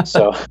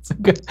 So that's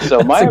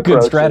a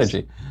good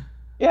strategy.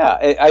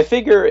 Yeah, I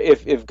figure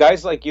if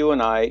guys like you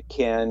and I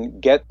can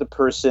get the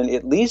person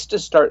at least to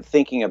start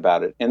thinking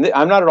about it, and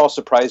I'm not at all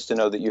surprised to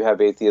know that you have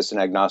atheists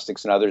and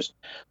agnostics and others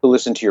who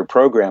listen to your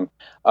program.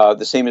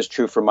 The same is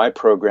true for my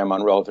program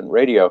on Relevant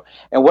Radio.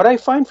 And what I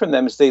find from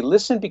them is they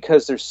listen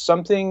because there's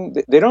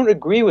something, they don't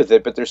agree with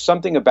it, but there's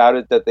something about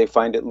it that they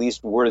find at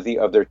least worthy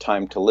of their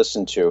time to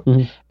listen to.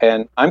 Mm-hmm.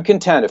 And I'm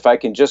content if I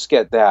can just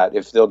get that,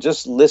 if they'll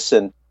just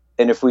listen.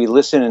 And if we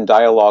listen and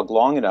dialogue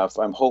long enough,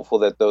 I'm hopeful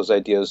that those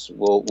ideas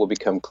will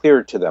become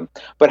clearer to them.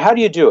 But how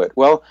do you do it?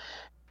 Well,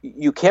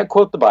 you can't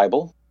quote the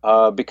Bible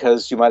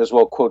because you might as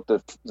well quote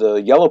the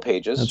Yellow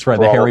Pages. That's right,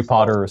 the Harry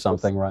Potter or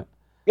something, right?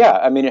 Yeah,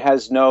 I mean, it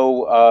has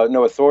no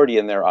authority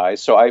in their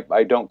eyes, so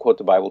I don't quote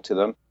the Bible to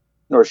them,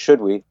 nor should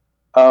we.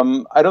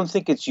 I don't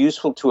think it's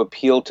useful to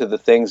appeal to the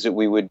things that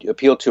we would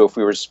appeal to if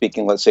we were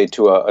speaking, let's say,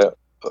 to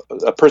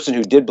a person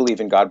who did believe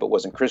in God but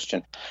wasn't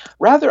Christian.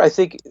 Rather, I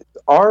think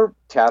our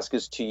task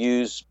is to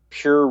use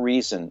pure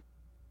reason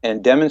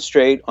and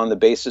demonstrate on the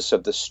basis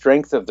of the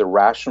strength of the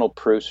rational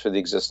proofs for the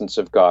existence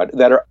of God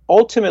that are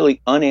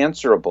ultimately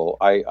unanswerable,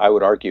 I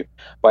would argue,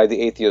 by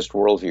the atheist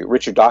worldview.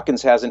 Richard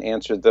Dawkins hasn't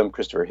answered them.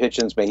 Christopher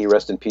Hitchens, may he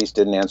rest in peace,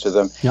 didn't answer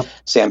them. Yep.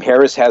 Sam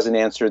Harris hasn't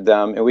answered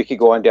them. And we could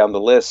go on down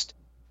the list.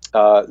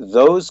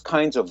 Those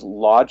kinds of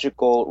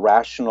logical,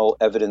 rational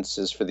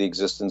evidences for the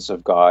existence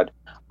of God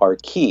are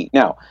key.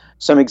 Now,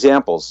 some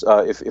examples,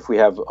 if we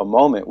have a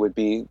moment, would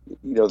be,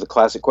 the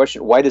classic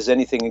question: why does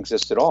anything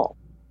exist at all?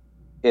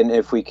 And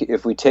if we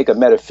take a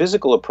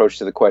metaphysical approach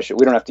to the question,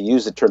 we don't have to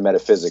use the term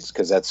metaphysics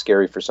because that's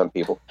scary for some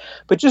people,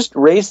 but just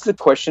raise the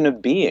question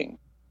of being.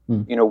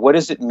 What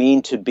does it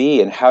mean to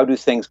be, and how do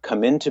things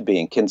come into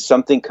being? Can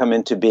something come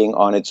into being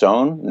on its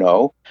own?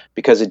 No,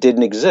 because it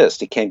didn't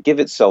exist. It can't give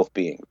itself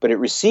being, but it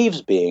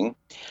receives being.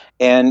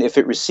 And if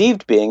it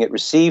received being,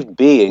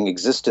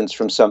 existence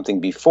from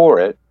something before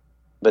it,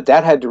 but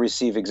that had to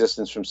receive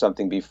existence from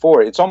something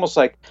before it. It's almost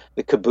like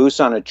the caboose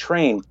on a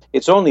train.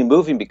 It's only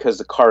moving because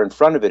the car in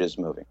front of it is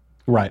moving.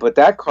 Right. But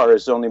that car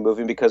is only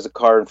moving because the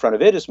car in front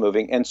of it is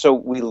moving. And so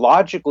we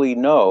logically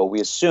know,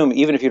 we assume,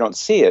 even if you don't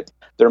see it,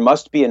 there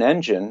must be an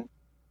engine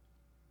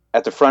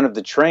at the front of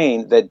the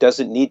train that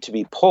doesn't need to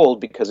be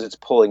pulled because it's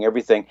pulling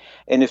everything.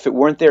 And if it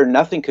weren't there,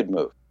 nothing could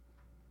move.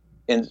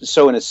 And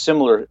so in a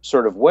similar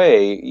sort of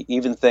way,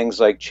 even things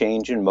like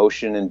change and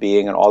motion and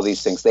being and all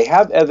these things, they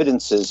have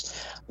evidences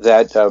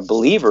that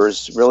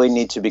believers really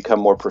need to become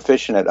more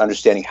proficient at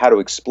understanding how to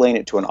explain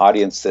it to an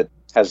audience that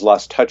has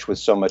lost touch with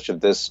so much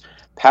of this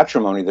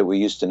patrimony that we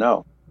used to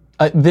know.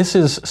 This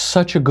is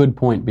such a good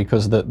point,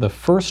 because the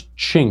first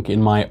chink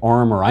in my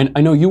armor, I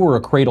know you were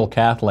a cradle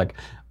Catholic.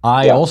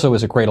 I also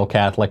was a cradle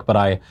Catholic, but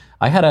I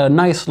had a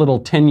nice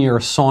little 10-year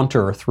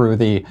saunter through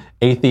the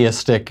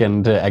atheistic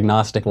and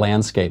agnostic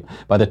landscape.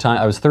 By the time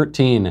I was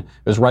 13, it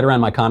was right around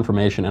my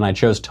confirmation, and I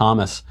chose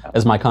Thomas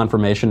as my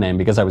confirmation name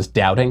because I was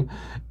doubting.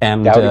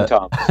 And Doubting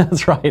Tom.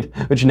 That's right,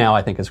 which now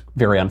I think is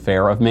very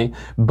unfair of me.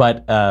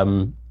 But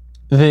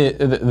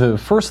the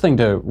first thing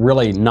to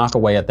really knock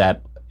away at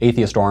that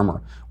atheist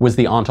armor was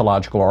the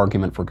ontological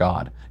argument for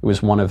God. It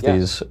was one of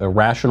these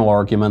rational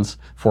arguments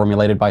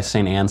formulated by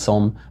St.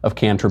 Anselm of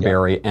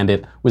Canterbury, and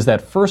it was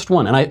that first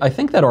one. And I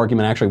think that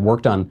argument actually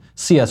worked on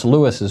C.S.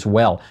 Lewis as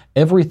well.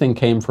 Everything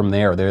came from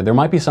there. There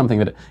might be something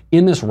that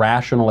in this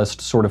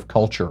rationalist sort of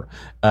culture,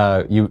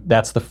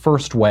 that's the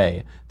first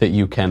way that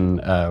you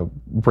can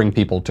bring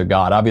people to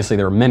God. Obviously,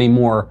 there are many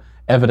more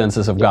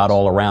evidences of God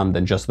all around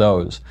than just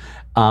those.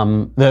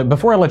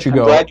 Before I let you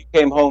go, I'm glad you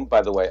came home,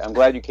 by the way. I'm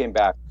glad you came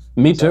back.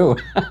 Me too.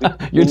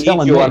 You're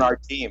telling me. We need you on our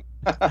team.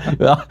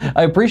 Well,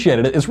 I appreciate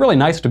it. It's really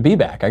nice to be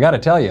back. I got to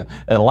tell you,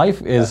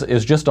 life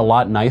is just a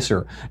lot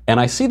nicer. And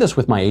I see this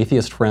with my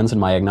atheist friends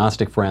and my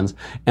agnostic friends.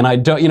 And I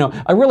don't,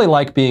 I really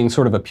like being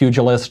sort of a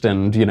pugilist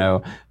and,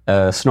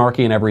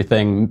 snarky and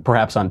everything,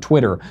 perhaps on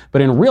Twitter.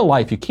 But in real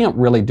life, you can't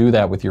really do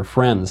that with your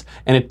friends.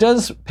 And it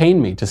does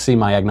pain me to see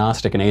my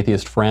agnostic and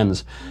atheist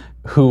friends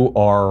who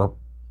are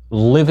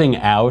living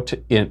out,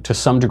 to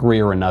some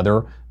degree or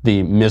another,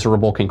 the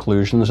miserable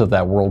conclusions of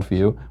that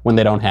worldview when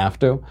they don't have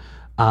to.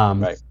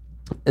 Right.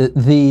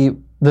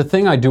 The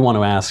thing I do want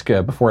to ask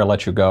before I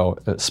let you go,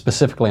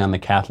 specifically on the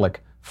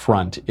Catholic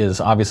front,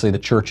 is obviously the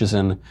Church is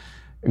in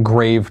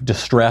grave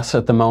distress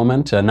at the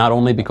moment, not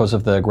only because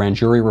of the grand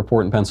jury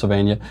report in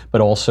Pennsylvania,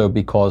 but also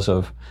because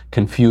of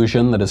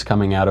confusion that is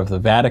coming out of the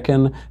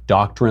Vatican,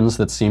 doctrines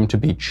that seem to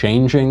be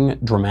changing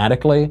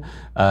dramatically,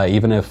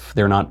 even if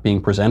they're not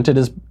being presented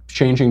as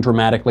changing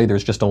dramatically.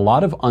 There's just a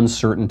lot of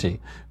uncertainty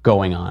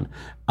going on.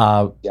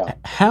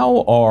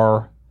 How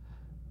are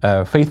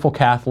faithful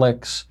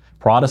Catholics,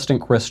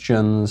 Protestant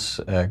Christians,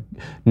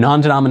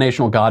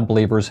 non-denominational God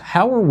believers,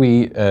 how are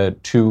we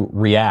to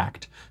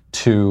react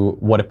to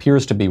what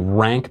appears to be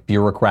rank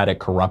bureaucratic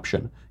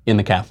corruption in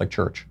the Catholic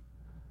Church?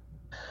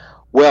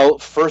 Well,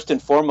 first and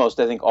foremost,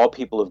 I think all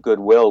people of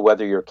goodwill,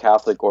 whether you're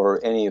Catholic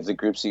or any of the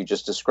groups that you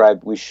just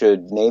described, we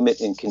should name it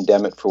and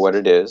condemn it for what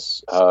it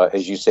is.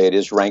 As you say, it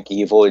is rank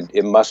evil.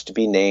 It must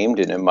be named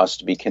and it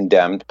must be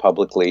condemned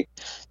publicly.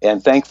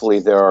 And thankfully,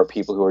 there are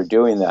people who are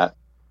doing that.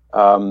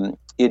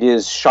 It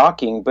is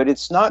shocking, but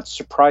it's not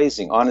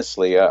surprising,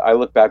 honestly. I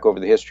look back over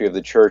the history of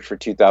the Church for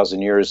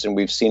 2,000 years, and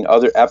we've seen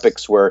other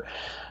epochs where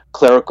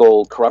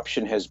clerical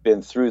corruption has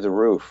been through the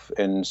roof.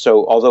 And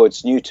so although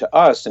it's new to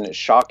us and it's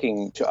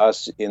shocking to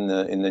us in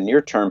the near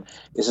term,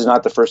 this is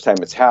not the first time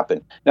it's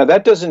happened. Now,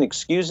 that doesn't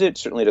excuse it,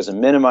 certainly doesn't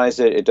minimize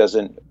it.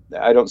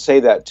 I don't say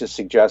that to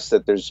suggest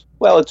that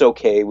it's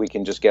okay, we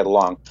can just get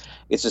along.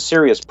 It's a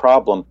serious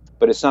problem,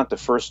 but it's not the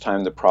first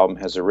time the problem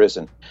has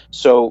arisen.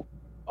 So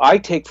I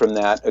take from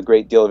that a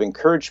great deal of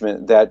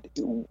encouragement that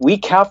we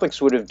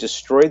Catholics would have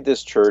destroyed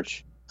this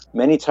church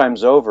many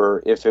times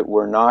over if it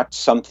were not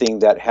something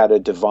that had a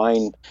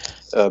divine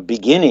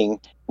beginning,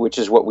 which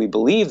is what we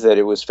believe, that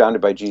it was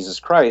founded by Jesus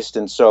Christ.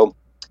 And so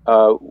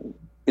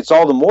it's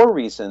all the more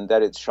reason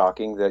that it's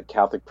shocking that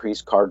Catholic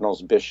priests,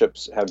 cardinals,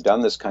 bishops have done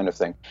this kind of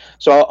thing.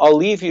 So I'll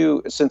leave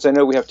you, since I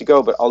know we have to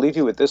go, but I'll leave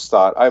you with this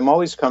thought. I'm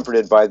always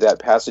comforted by that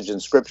passage in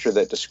Scripture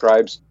that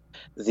describes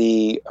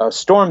the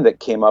storm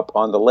that came up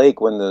on the lake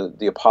when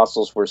the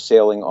apostles were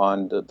sailing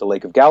on the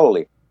Lake of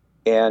Galilee.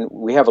 And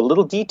we have a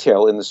little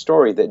detail in the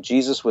story that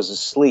Jesus was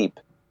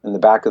asleep in the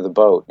back of the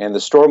boat. And the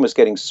storm was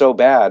getting so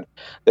bad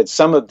that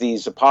some of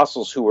these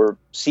apostles who were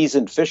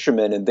seasoned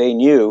fishermen, and they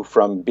knew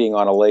from being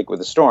on a lake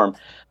with a storm,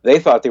 they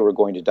thought they were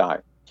going to die.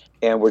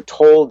 And we're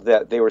told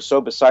that they were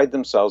so beside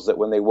themselves that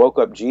when they woke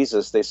up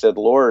Jesus, they said,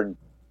 "Lord,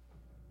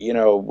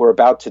 we're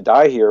about to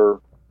die here.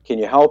 Can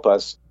you help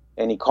us?"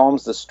 And he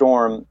calms the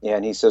storm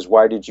and he says,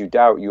 "Why did you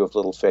doubt, you of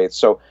little faith?"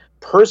 So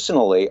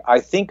personally,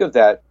 I think of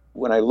that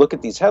when I look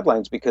at these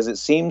headlines, because it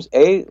seems,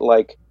 A,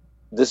 like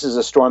this is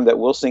a storm that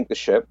will sink the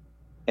ship,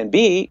 and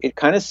B, it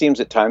kind of seems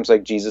at times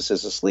like Jesus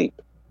is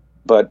asleep,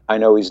 but I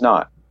know he's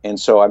not. And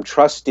so I'm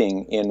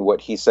trusting in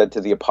what he said to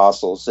the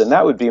apostles, and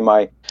that would be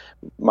my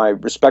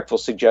respectful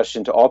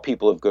suggestion to all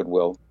people of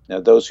goodwill,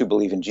 those who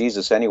believe in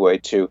Jesus anyway,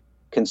 to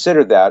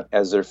consider that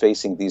as they're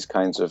facing these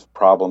kinds of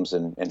problems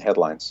and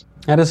headlines.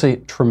 That is a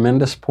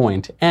tremendous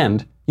point,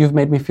 and you've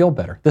made me feel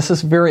better. This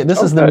is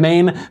the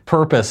main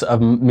purpose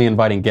of me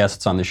inviting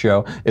guests on the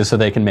show, is so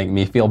they can make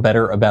me feel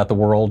better about the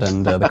world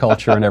and the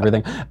culture and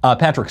everything.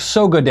 Patrick,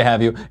 so good to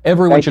have you.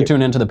 Everyone should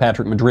tune into the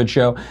Patrick Madrid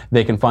Show.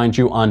 They can find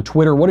you on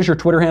Twitter. What is your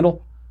Twitter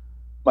handle?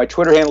 My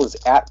Twitter handle is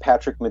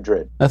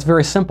 @PatrickMadrid. That's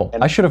very simple.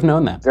 I should have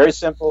known that. Very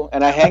simple,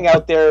 and I hang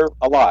out there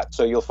a lot,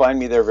 so you'll find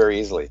me there very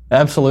easily.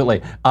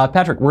 Absolutely.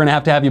 Patrick, we're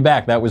going to have you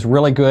back. That was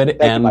really good,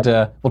 and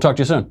we'll talk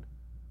to you soon.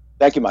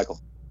 Thank you, Michael.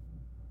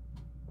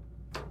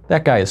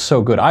 That guy is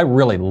so good. I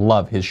really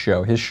love his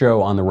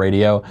show on the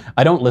radio.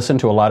 I don't listen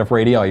to a lot of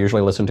radio. I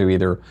usually listen to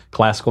either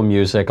classical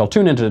music. I'll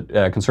tune into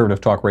conservative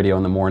talk radio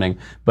in the morning,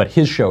 but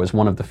his show is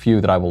one of the few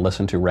that I will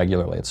listen to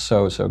regularly. It's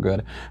so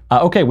good.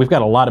 Okay, we've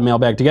got a lot of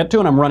mailbag to get to,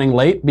 and I'm running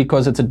late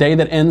because it's a day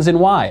that ends in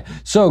Y.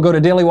 So go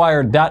to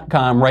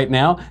dailywire.com right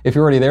now. If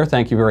you're already there,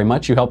 thank you very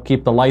much. You help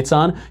keep the lights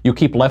on. You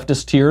keep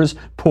leftist tears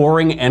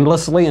pouring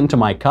endlessly into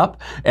my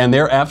cup, and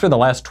thereafter, the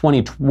last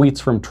 20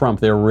 tweets from Trump,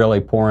 they're really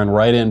pouring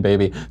right in,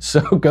 baby.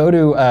 So go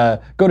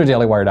go to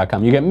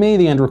dailywire.com. You get me,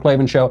 The Andrew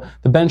Klavan Show,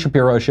 The Ben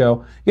Shapiro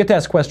Show. You get to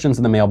ask questions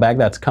in the mailbag.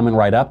 That's coming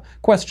right up.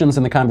 Questions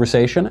in the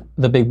conversation.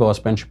 The big boss,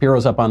 Ben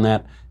Shapiro's up on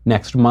that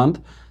next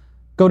month.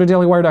 Go to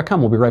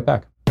dailywire.com. We'll be right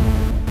back.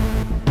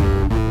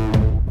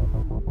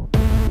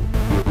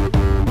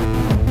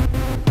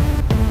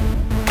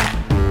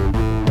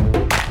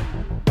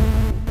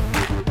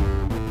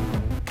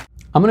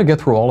 I'm going to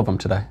get through all of them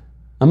today.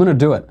 I'm going to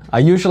do it. I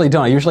usually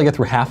don't. I usually get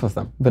through half of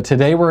them. But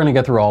today we're going to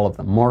get through all of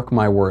them. Mark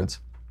my words.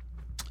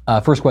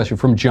 First question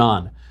from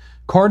John.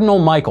 Cardinal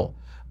Michael.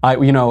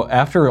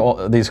 After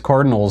all these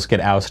cardinals get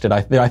ousted,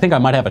 I think I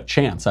might have a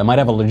chance. I might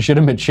have a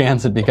legitimate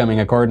chance at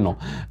becoming a cardinal.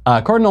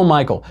 Cardinal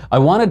Michael, I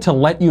wanted to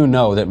let you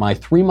know that my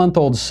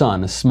 3-month-old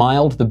son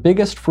smiled the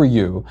biggest for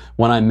you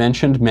when I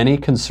mentioned many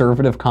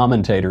conservative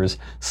commentators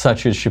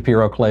such as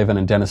Shapiro, Klavan,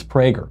 and Dennis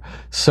Prager.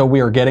 So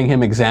we are getting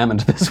him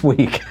examined this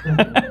week.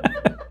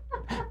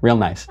 Real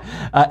nice.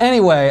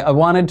 Anyway, I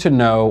wanted to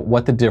know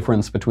what the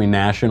difference between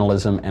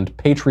nationalism and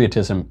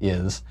patriotism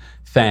is.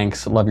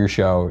 Thanks. Love your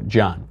show,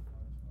 John.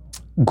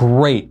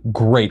 Great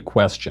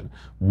question.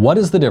 What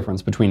is the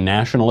difference between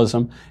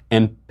nationalism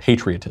and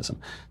patriotism?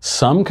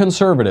 Some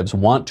conservatives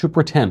want to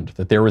pretend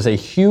that there is a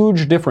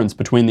huge difference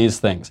between these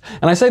things.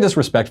 And I say this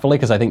respectfully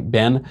because I think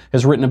Ben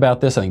has written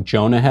about this. I think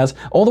Jonah has,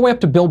 all the way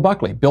up to Bill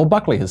Buckley. Bill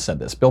Buckley has said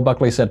this. Bill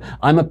Buckley said,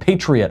 I'm a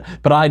patriot,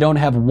 but I don't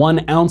have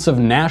 1 ounce of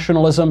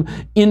nationalism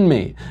in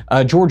me.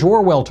 George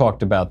Orwell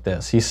talked about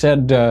this. He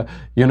said,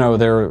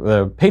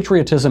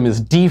 patriotism is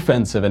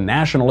defensive and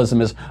nationalism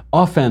is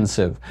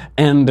offensive.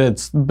 And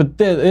but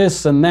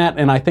this and that,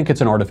 and I think it's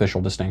an artificial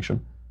distinction.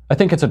 I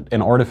think it's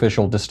an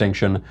artificial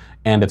distinction,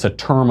 and it's a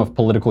term of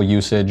political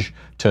usage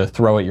to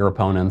throw at your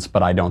opponents,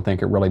 but I don't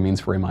think it really means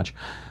very much.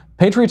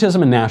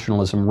 Patriotism and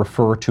nationalism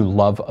refer to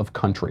love of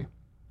country.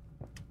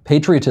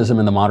 Patriotism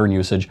in the modern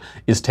usage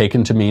is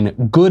taken to mean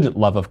good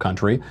love of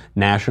country.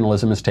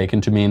 Nationalism is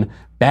taken to mean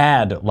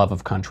bad love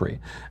of country.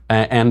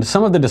 And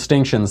some of the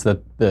distinctions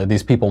that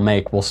these people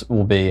make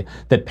will be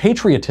that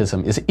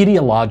patriotism is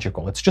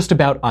ideological. It's just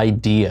about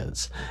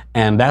ideas,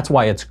 and that's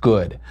why it's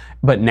good.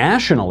 But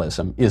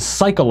nationalism is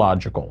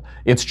psychological.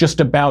 It's just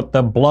about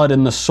the blood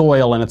in the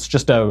soil, and it's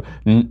just a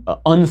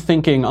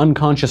unthinking,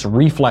 unconscious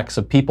reflex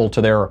of people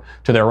to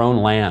their own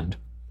land.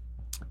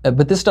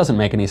 But this doesn't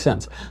make any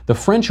sense. The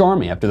French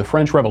army, after the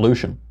French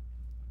Revolution,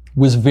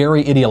 was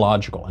very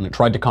ideological, and it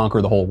tried to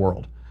conquer the whole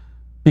world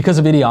because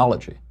of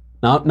ideology,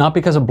 not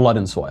because of blood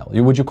and soil.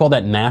 Would you call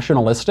that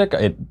nationalistic?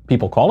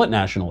 People call it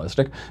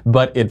nationalistic,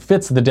 but it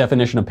fits the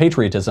definition of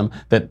patriotism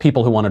that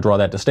people who want to draw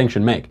that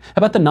distinction make. How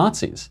about the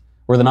Nazis?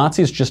 Were the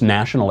Nazis just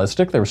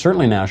nationalistic? They were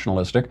certainly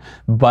nationalistic,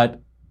 but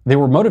they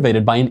were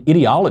motivated by an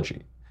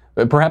ideology.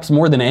 Perhaps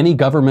more than any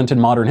government in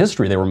modern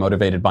history, they were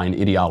motivated by an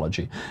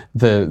ideology.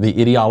 The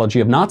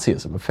ideology of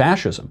Nazism, of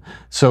fascism.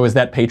 So is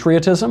that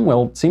patriotism?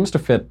 Well, it seems to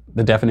fit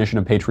the definition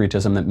of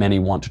patriotism that many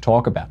want to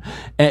talk about.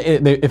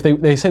 If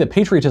they say that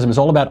patriotism is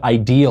all about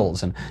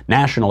ideals and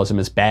nationalism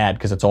is bad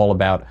because it's all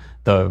about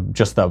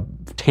just the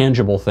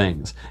tangible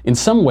things. In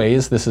some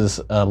ways, this is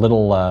a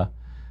little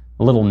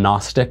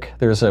Gnostic.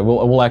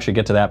 We'll actually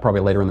get to that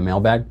probably later in the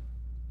mailbag.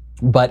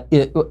 But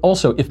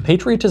also, if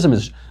patriotism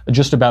is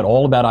just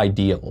all about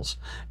ideals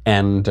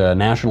and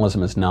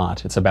nationalism is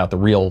not, it's about the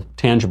real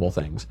tangible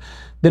things,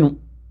 then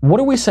what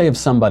do we say of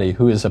somebody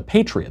who is a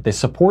patriot? They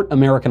support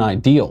American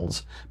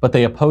ideals, but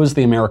they oppose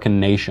the American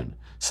nation.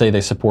 Say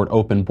they support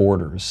open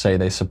borders. Say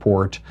they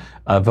support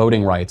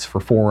voting rights for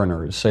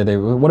foreigners.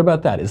 What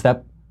about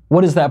that?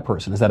 What is that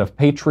person? Is that a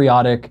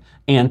patriotic,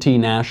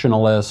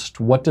 anti-nationalist?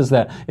 What does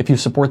that, if you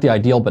support the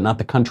ideal but not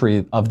the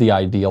country of the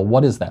ideal,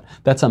 what is that?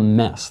 That's a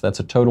mess. That's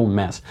a total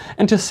mess.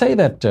 And to say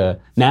that,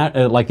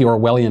 like the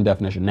Orwellian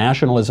definition,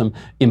 nationalism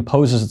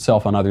imposes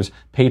itself on others,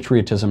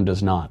 patriotism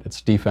does not.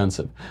 It's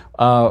defensive.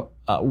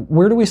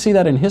 Where do we see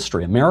that in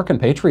history? American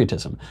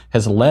patriotism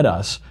has led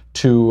us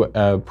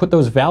to put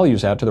those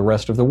values out to the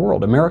rest of the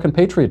world. American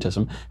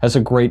patriotism has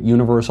a great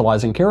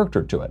universalizing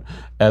character to it.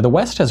 The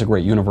West has a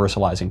great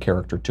universalizing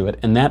character to it,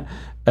 and that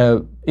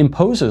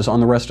imposes on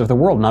the rest of the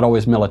world, not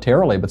always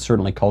militarily, but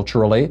certainly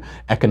culturally,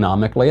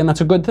 economically, and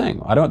that's a good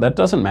thing. That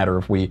doesn't matter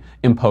if we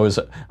impose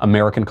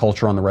American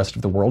culture on the rest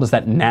of the world. Is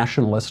that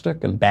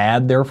nationalistic and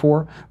bad,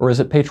 therefore, or is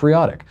it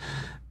patriotic?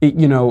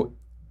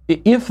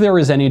 If there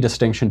is any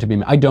distinction to be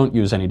made, I don't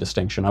use any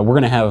distinction. We're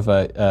going to have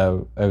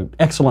an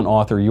excellent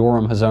author,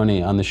 Yoram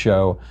Hazony, on the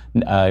show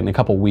in a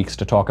couple weeks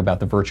to talk about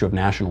The Virtue of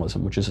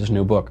Nationalism, which is his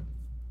new book.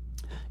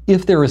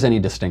 If there is any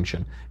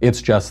distinction,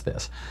 it's just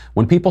this.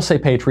 When people say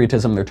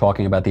patriotism, they're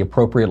talking about the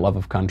appropriate love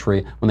of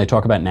country. When they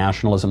talk about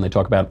nationalism, they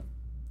talk about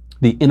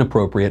the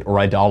inappropriate or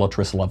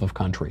idolatrous love of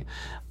country.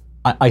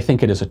 I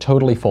think it is a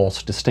totally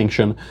false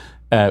distinction.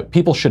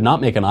 People should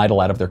not make an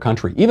idol out of their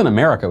country. Even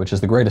America, which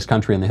is the greatest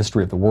country in the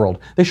history of the world,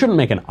 they shouldn't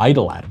make an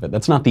idol out of it.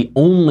 That's not the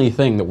only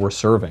thing that we're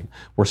serving.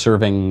 We're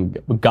serving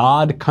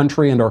God,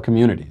 country, and our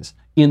communities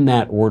in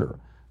that order.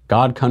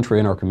 God, country,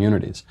 and our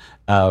communities.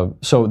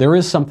 So there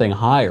is something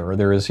higher.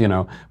 There is,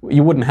 you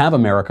wouldn't have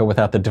America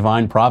without the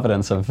divine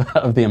providence of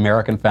the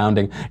American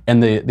founding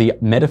and the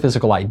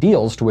metaphysical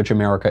ideals to which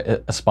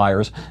America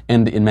aspires,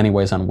 and in many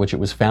ways on which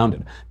it was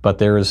founded. But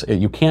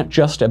you can't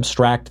just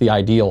abstract the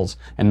ideals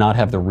and not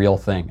have the real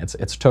thing.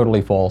 It's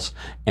totally false.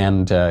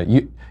 And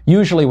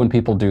usually when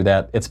people do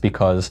that, it's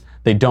because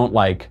they don't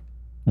like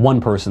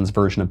one person's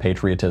version of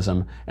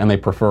patriotism and they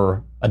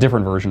prefer a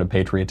different version of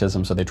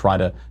patriotism, so they try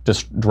to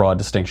just draw a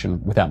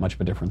distinction without much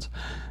of a difference.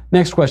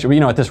 Next question.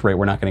 Well, at this rate,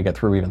 we're not going to get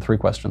through even 3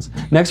 questions.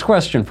 Next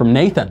question from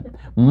Nathan.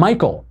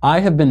 Michael, I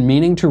have been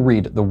meaning to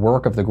read the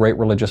work of the great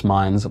religious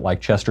minds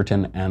like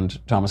Chesterton and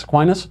Thomas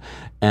Aquinas,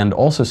 and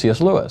also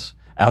C.S. Lewis,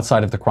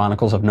 outside of the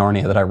Chronicles of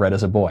Narnia that I read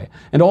as a boy,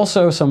 and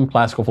also some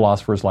classical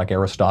philosophers like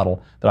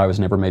Aristotle that I was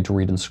never made to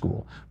read in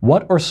school.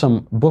 What are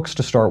some books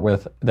to start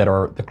with that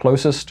are the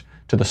closest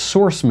to the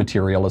source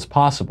material as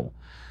possible?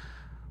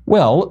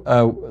 Well,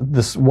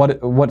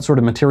 what sort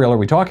of material are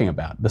we talking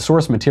about? The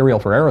source material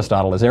for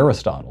Aristotle is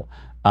Aristotle.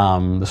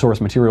 The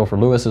source material for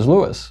Lewis is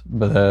Lewis.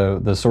 But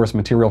the source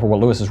material for what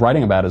Lewis is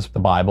writing about is the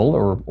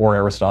Bible or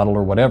Aristotle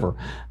or whatever.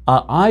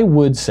 I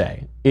would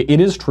say it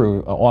is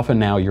true. Often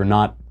now you're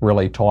not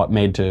really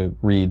made to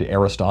read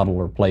Aristotle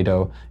or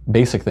Plato,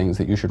 basic things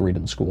that you should read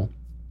in school.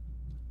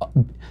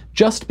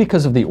 Just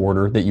because of the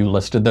order that you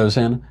listed those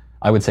in,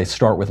 I would say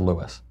start with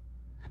Lewis.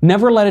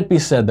 Never let it be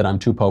said that I'm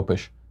too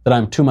popish, that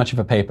I'm too much of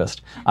a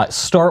papist.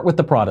 Start with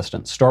the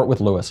Protestants. Start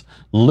with Lewis.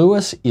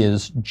 Lewis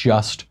is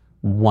just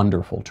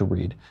wonderful to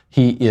read.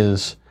 He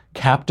is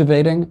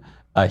captivating.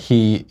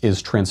 He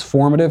is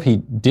transformative. He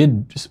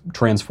did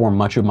transform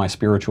much of my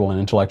spiritual and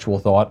intellectual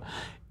thought.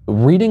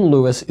 Reading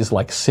Lewis is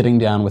like sitting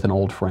down with an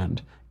old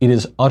friend. It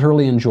is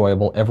utterly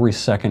enjoyable every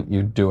second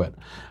you do it.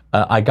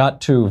 I got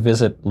to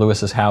visit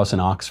Lewis's house in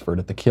Oxford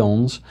at the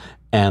Kilns,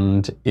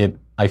 and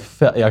I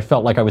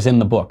felt like I was in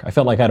the book. I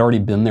felt like I'd already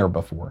been there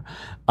before.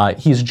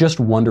 He's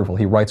just wonderful.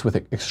 He writes with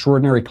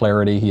extraordinary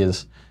clarity. He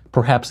is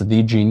perhaps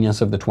the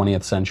genius of the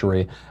 20th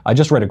century. I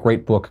just read a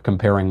great book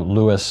comparing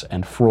Lewis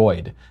and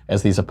Freud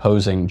as these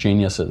opposing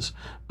geniuses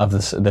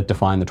that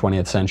define the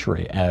 20th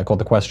century, called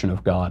The Question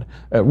of God.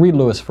 Read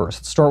Lewis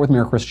first. Start with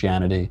Mere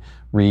Christianity.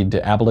 Read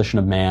Abolition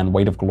of Man,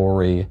 Weight of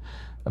Glory,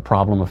 A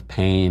Problem of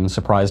Pain,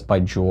 Surprised by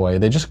Joy.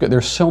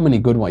 There's so many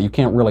good ones. You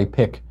can't really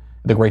pick.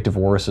 The Great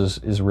Divorce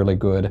is really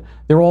good.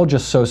 They're all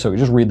just so.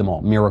 Just read them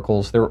all.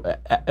 Miracles, they're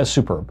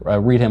superb.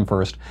 Read him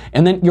first.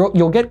 And then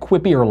you'll get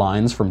quippier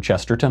lines from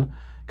Chesterton,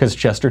 because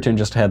Chesterton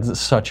just had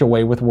such a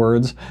way with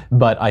words.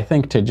 But I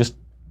think to just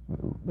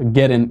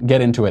get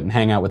into it and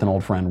hang out with an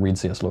old friend, read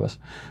C.S. Lewis.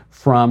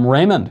 From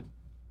Raymond.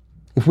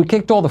 If we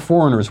kicked all the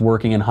foreigners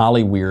working in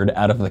Hollyweird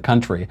out of the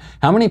country,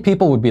 how many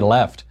people would be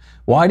left?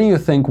 Why do you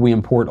think we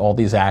import all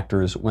these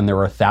actors when there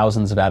are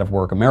thousands of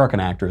out-of-work American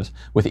actors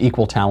with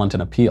equal talent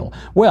and appeal?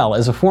 Well,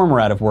 as a former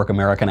out-of-work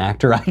American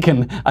actor,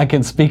 I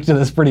can speak to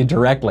this pretty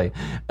directly.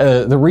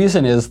 The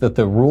reason is that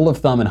the rule of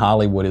thumb in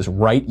Hollywood is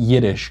write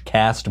Yiddish,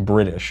 cast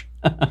British.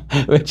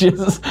 Which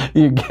is,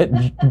 you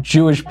get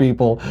Jewish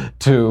people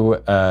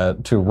to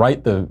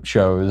write the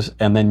shows,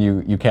 and then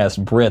you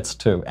cast Brits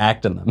to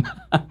act in them.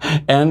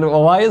 And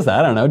why is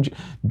that? I don't know.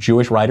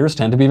 Jewish writers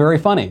tend to be very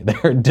funny.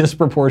 They're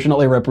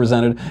disproportionately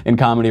represented in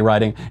comedy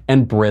writing,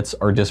 and Brits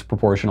are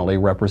disproportionately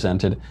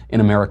represented in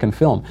American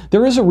film.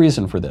 There is a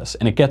reason for this,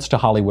 and it gets to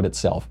Hollywood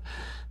itself.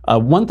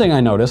 One thing I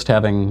noticed,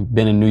 having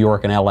been in New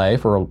York and LA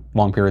for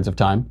long periods of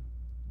time,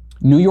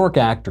 New York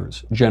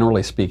actors,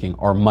 generally speaking,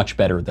 are much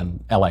better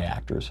than LA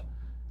actors.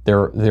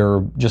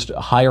 They're just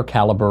a higher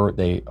caliber,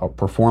 they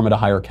perform at a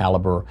higher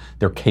caliber,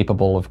 they're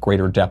capable of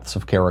greater depths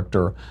of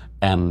character,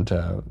 and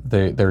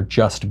they're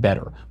just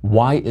better.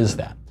 Why is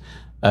that?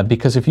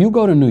 Because if you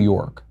go to New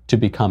York to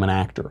become an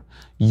actor,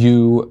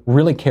 you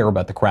really care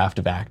about the craft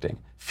of acting.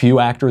 Few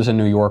actors in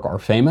New York are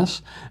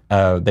famous.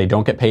 They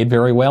don't get paid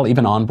very well.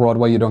 Even on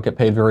Broadway, you don't get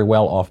paid very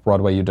well. Off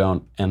Broadway, you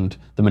don't. And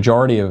the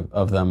majority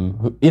of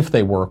them, if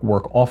they work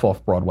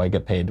off Broadway,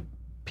 get paid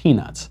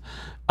peanuts.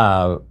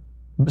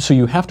 So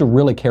you have to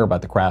really care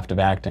about the craft of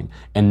acting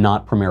and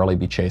not primarily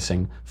be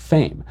chasing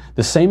fame.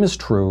 The same is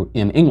true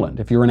in England.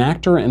 If you're an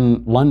actor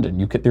in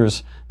London,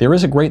 there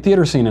is a great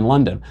theater scene in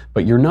London,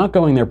 but you're not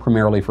going there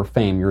primarily for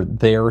fame. You're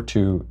there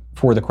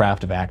for the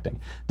craft of acting.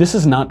 This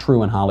is not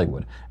true in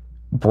Hollywood.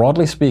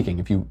 Broadly speaking,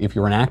 if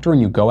you're an actor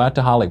and you go out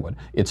to Hollywood,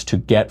 it's to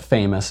get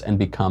famous and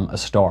become a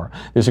star.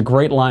 There's a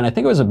great line, I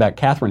think it was about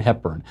Katharine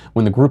Hepburn,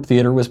 when the group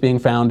theater was being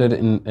founded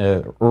in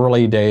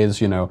early days,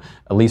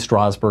 Lee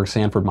Strasberg,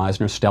 Sanford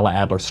Meisner, Stella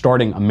Adler,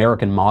 starting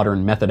American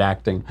modern method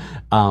acting.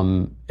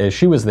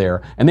 She was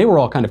there, and they were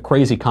all kind of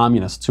crazy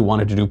communists who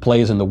wanted to do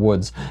plays in the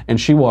woods. And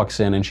she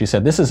walks in and she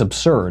said, "This is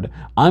absurd.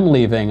 I'm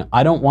leaving.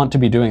 I don't want to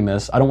be doing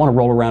this. I don't want to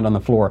roll around on the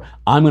floor.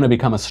 I'm going to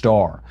become a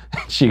star."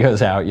 She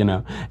goes out,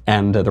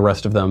 and the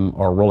rest of them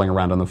are rolling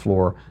around on the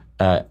floor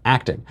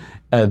acting.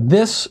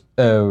 This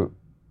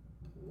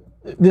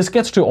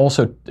gets to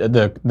also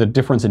the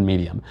difference in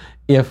medium.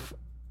 If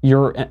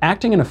you're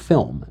acting in a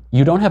film.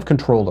 You don't have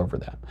control over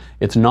that.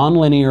 It's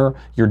non-linear.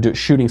 You're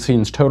shooting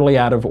scenes totally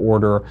out of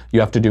order. You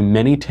have to do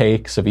many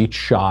takes of each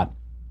shot.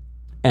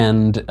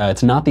 And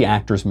it's not the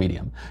actor's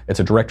medium.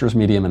 It's a director's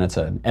medium and it's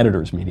an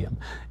editor's medium.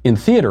 In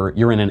theater,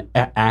 you're in an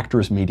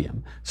actor's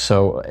medium.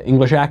 So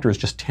English actors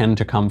just tend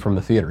to come from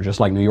the theater, just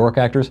like New York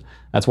actors.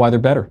 That's why they're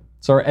better.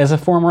 So as a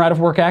former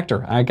out-of-work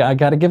actor, I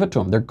got to give it to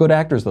them. They're good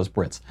actors, those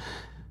Brits.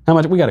 How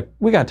much?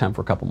 We got time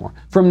for a couple more.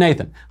 From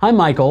Nathan. Hi,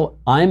 Michael.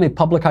 I'm a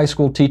public high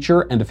school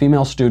teacher and a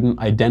female student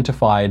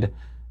identified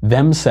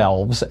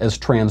themselves as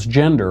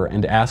transgender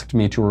and asked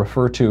me to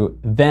refer to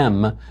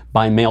them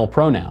by male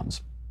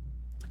pronouns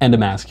and a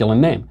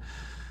masculine name.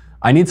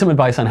 I need some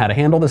advice on how to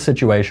handle this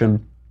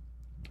situation.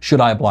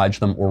 Should I oblige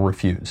them or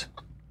refuse?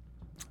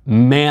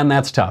 Man,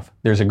 that's tough.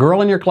 There's a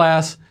girl in your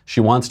class. She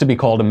wants to be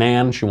called a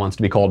man. She wants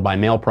to be called by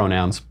male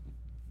pronouns.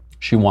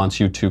 She wants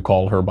you to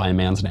call her by a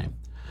man's name.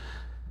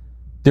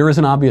 There is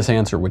an obvious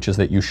answer, which is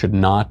that you should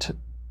not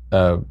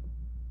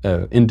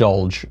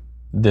indulge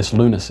this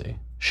lunacy.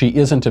 She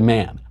isn't a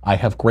man. I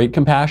have great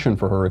compassion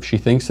for her if she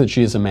thinks that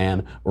she is a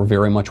man or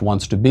very much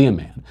wants to be a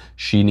man.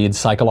 She needs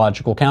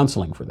psychological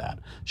counseling for that.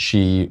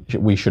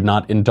 We should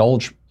not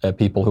indulge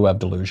people who have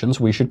delusions.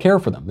 We should care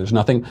for them. There's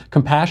nothing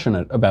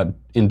compassionate about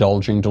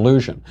indulging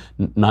delusion.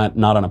 Not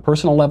on a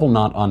personal level,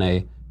 not on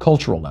a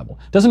cultural level.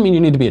 Doesn't mean you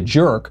need to be a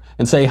jerk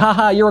and say, ha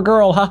ha, you're a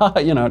girl, ha ha,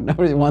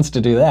 nobody wants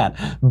to do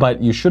that.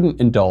 But you shouldn't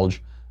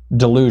indulge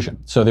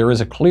delusion. So there is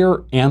a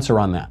clear answer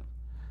on that.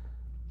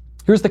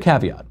 Here's the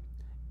caveat.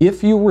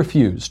 If you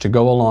refuse to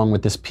go along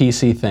with this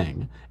PC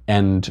thing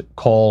and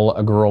call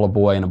a girl a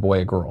boy and a boy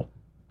a girl,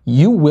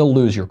 you will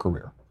lose your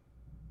career.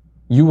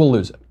 You will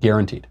lose it,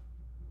 guaranteed.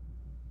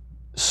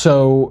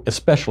 So,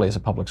 especially as a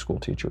public school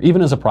teacher,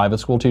 even as a private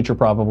school teacher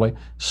probably,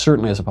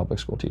 certainly as a public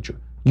school teacher,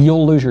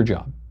 you'll lose your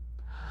job.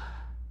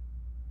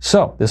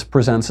 So, this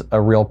presents a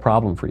real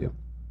problem for you.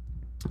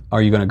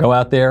 Are you going to go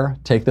out there,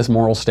 take this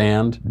moral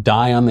stand,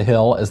 die on the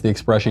hill, as the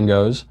expression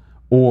goes,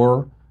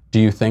 or do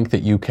you think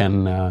that you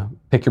can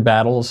pick your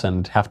battles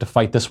and have to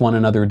fight this one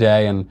another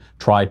day and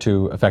try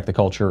to affect the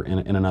culture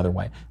in another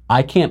way?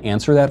 I can't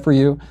answer that for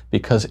you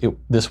because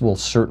this will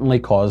certainly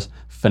cause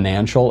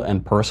financial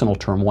and personal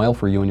turmoil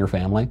for you and your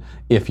family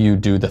if you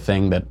do the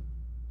thing that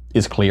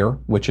is clear,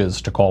 which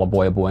is to call a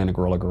boy and a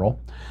girl a girl.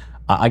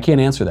 I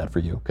can't answer that for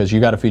you because you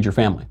got to feed your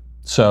family.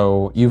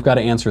 So you've got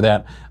to answer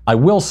that. I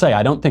will say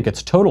I don't think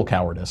it's total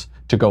cowardice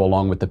to go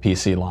along with the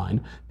PC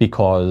line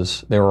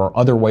because there are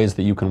other ways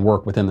that you can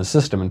work within the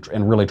system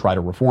and really try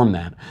to reform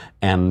that.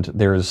 And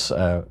there's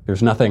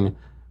nothing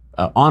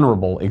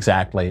honorable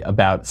exactly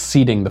about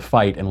ceding the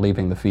fight and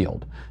leaving the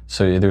field.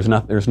 So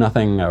there's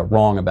nothing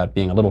wrong about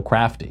being a little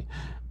crafty.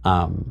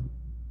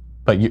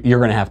 But you're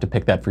going to have to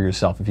pick that for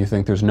yourself. If you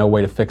think there's no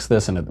way to fix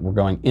this and we're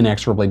going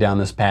inexorably down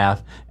this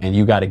path and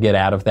you got to get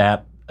out of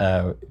that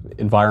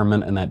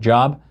environment and that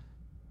job,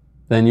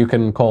 then you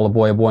can call a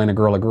boy and a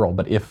girl.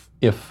 But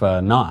if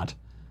not,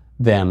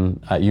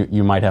 then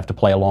you might have to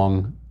play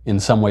along in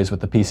some ways with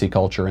the PC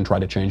culture and try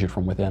to change it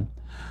from within.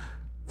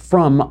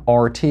 From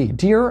RT,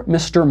 Dear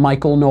Mr.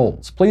 Michael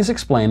Knowles, please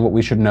explain what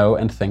we should know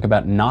and think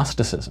about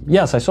Gnosticism.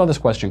 Yes, I saw this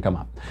question come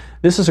up.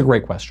 This is a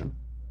great question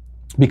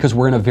because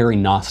we're in a very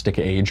Gnostic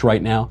age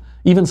right now.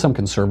 Even some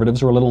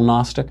conservatives are a little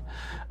Gnostic.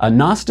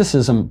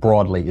 Gnosticism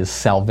broadly is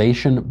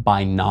salvation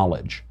by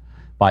knowledge.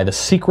 By the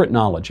secret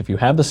knowledge. If you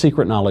have the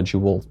secret knowledge, you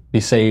will be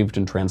saved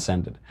and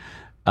transcended.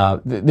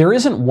 There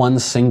isn't one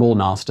single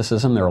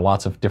Gnosticism. There are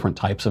lots of different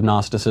types of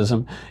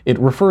Gnosticism. It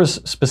refers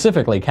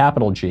specifically,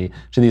 capital G,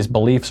 to these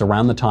beliefs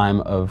around the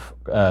time of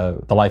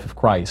the life of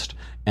Christ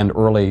and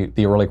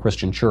the early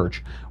Christian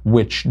church,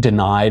 which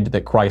denied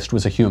that Christ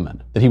was a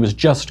human, that he was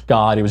just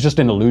God, it was just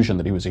an illusion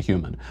that he was a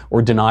human,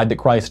 or denied that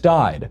Christ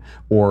died,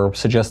 or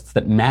suggests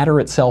that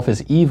matter itself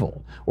is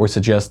evil, or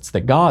suggests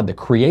that God, the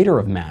creator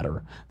of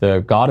matter,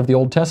 the God of the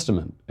Old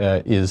Testament,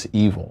 is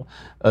evil.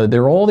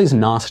 There are all these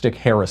Gnostic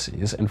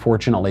heresies, and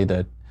fortunately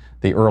the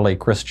early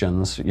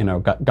Christians,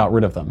 got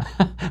rid of them.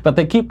 But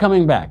they keep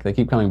coming back.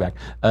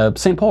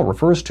 St. Paul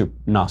refers to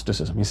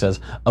Gnosticism. He says,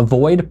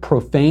 avoid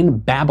profane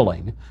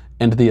babbling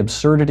and the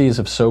absurdities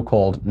of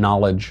so-called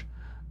knowledge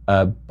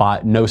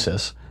by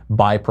gnosis.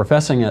 By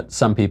professing it,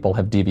 some people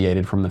have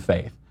deviated from the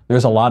faith.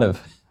 There's a lot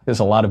of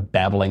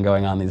babbling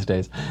going on these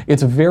days.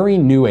 It's very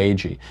new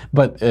agey.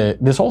 But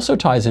this also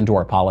ties into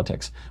our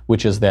politics,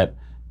 which is that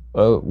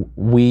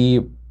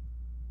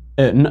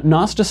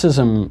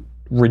Gnosticism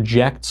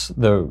rejects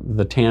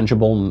the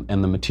tangible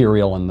and the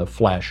material and the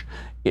flesh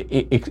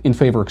in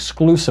favor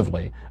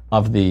exclusively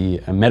of the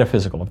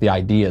metaphysical, of the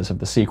ideas, of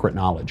the secret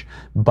knowledge.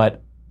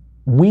 But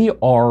we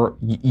are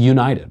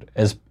united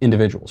as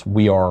individuals.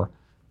 We are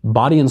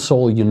body and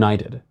soul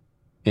united.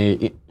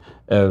 It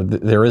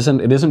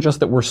isn't just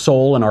that we're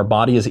soul and our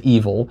body is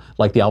evil,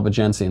 like the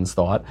Albigensians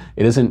thought.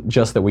 It isn't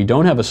just that we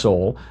don't have a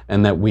soul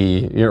and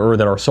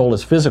that our soul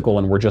is physical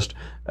and we're just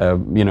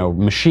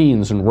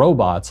machines and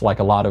robots, like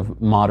a lot of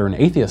modern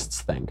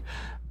atheists think.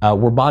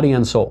 We're body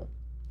and soul.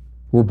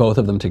 or both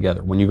of them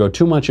together. When you go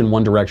too much in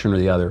one direction or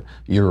the other,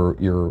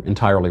 you're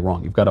entirely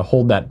wrong. You've got to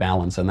hold that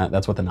balance, and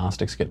that's what the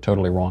Gnostics get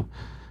totally wrong.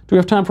 Do we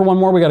have time for one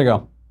more? We got to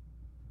go.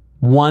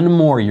 One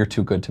more. You're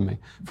too good to me.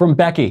 From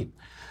Becky.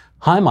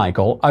 Hi,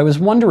 Michael. I was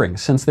wondering,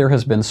 since there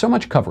has been so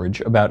much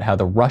coverage about how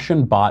the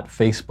Russian bot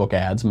Facebook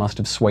ads must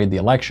have swayed the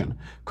election,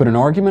 could an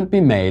argument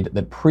be made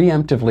that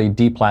preemptively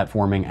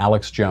deplatforming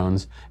Alex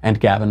Jones and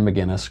Gavin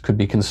McInnes could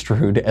be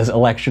construed as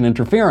election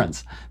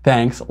interference?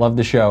 Thanks. Love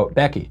the show.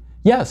 Becky.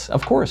 Yes,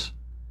 of course.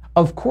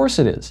 Of course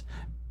it is.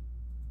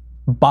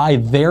 By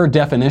their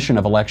definition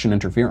of election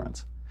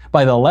interference.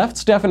 By the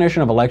left's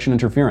definition of election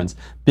interference,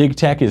 big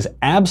tech is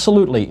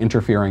absolutely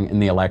interfering in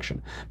the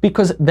election.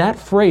 Because that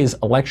phrase,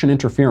 election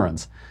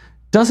interference,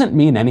 doesn't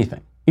mean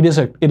anything. It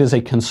is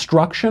a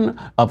construction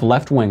of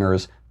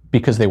left-wingers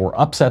because they were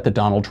upset that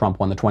Donald Trump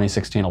won the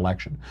 2016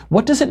 election.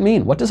 What does it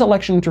mean? What does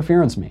election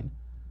interference mean?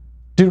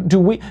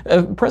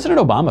 President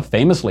Obama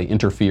famously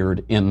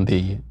interfered in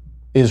the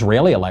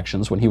Israeli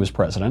elections when he was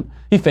president.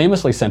 He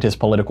famously sent his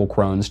political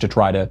crones to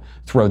try to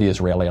throw the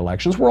Israeli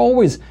elections. We're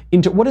always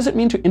what does it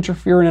mean to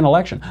interfere in an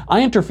election?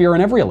 I interfere in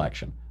every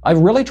election. I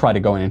really try to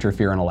go and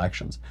interfere in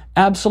elections.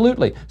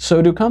 Absolutely.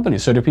 So do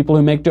companies. So do people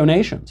who make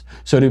donations.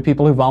 So do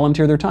people who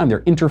volunteer their time.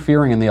 They're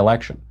interfering in the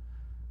election.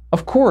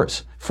 Of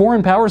course,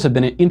 foreign powers have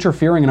been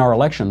interfering in our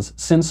elections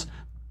since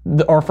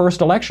our first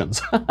elections.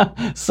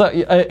 So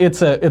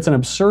it's an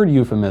absurd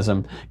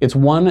euphemism. It's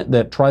one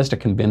that tries to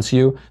convince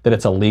you that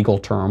it's a legal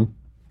term.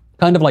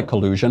 Kind of like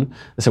collusion.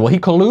 They say, well, he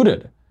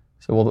colluded.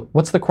 So, well,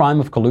 what's the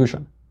crime of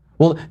collusion?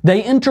 Well,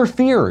 they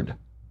interfered.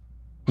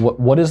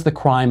 What is the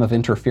crime of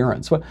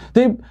interference? Well,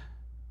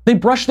 they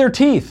brushed their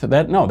teeth.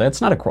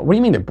 That's not a crime. What do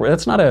you mean?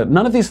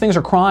 None of these things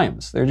are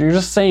crimes. You're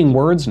just saying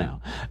words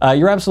now.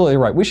 You're absolutely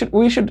right.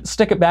 We should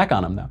stick it back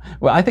on them, though.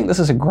 Well, I think this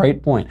is a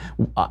great point.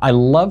 I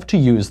love to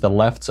use the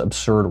left's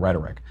absurd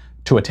rhetoric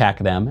to attack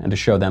them and to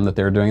show them that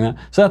they're doing that.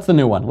 So that's the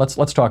new one. Let's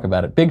talk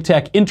about it. Big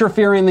tech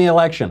interfering in the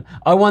election.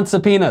 I want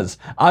subpoenas.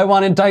 I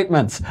want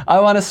indictments. I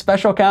want a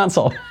special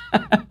counsel.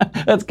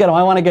 Let's get them.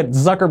 I want to get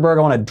Zuckerberg.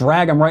 I want to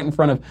drag him right in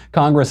front of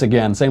Congress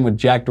again. Same with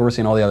Jack Dorsey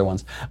and all the other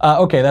ones.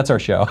 Okay, that's our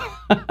show.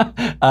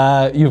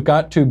 You've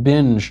got to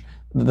binge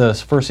the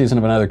first season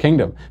of Another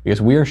Kingdom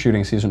because we are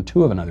shooting season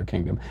 2 of Another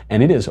Kingdom,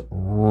 and it is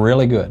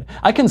really good.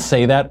 I can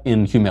say that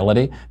in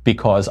humility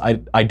because I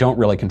don't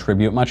really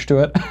contribute much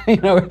to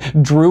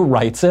it. Drew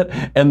writes it,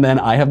 and then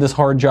I have this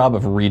hard job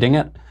of reading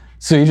it.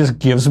 So he just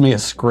gives me a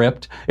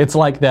script. It's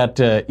like that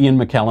Ian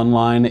McKellen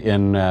line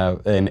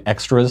in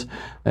Extras.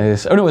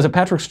 It was it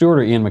Patrick Stewart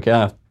or Ian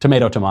McKellen?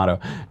 Tomato.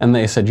 And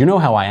they said, you know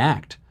how I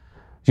act.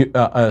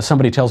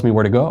 Somebody tells me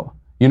where to go.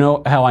 You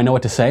know how I know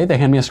what to say? They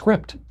hand me a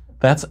script.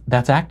 That's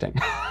acting.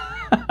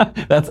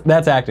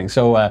 that's acting.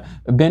 So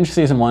binge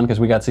season 1 because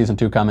we got season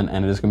 2 coming,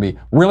 and it is going to be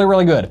really,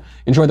 really good.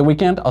 Enjoy the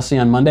weekend. I'll see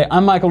you on Monday.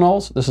 I'm Michael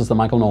Knowles. This is The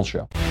Michael Knowles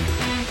Show.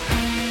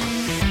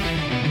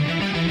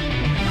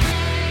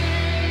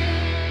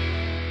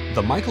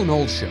 The Michael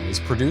Knowles Show is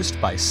produced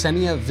by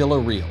Senia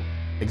Villarreal.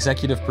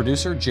 Executive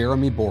producer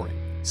Jeremy Boring.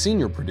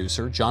 Senior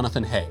producer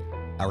Jonathan Hay.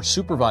 Our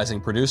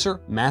supervising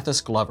producer Mathis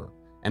Glover.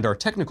 And our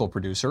technical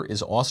producer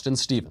is Austin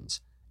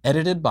Stevens.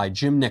 Edited by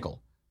Jim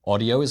Nickel.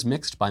 Audio is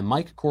mixed by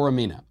Mike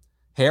Coromina.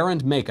 Hair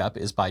and makeup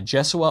is by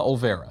Jesua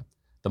Olvera.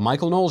 The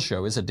Michael Knowles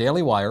Show is a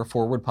Daily Wire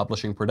Forward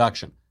Publishing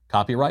production.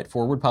 Copyright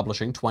Forward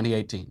Publishing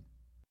 2018.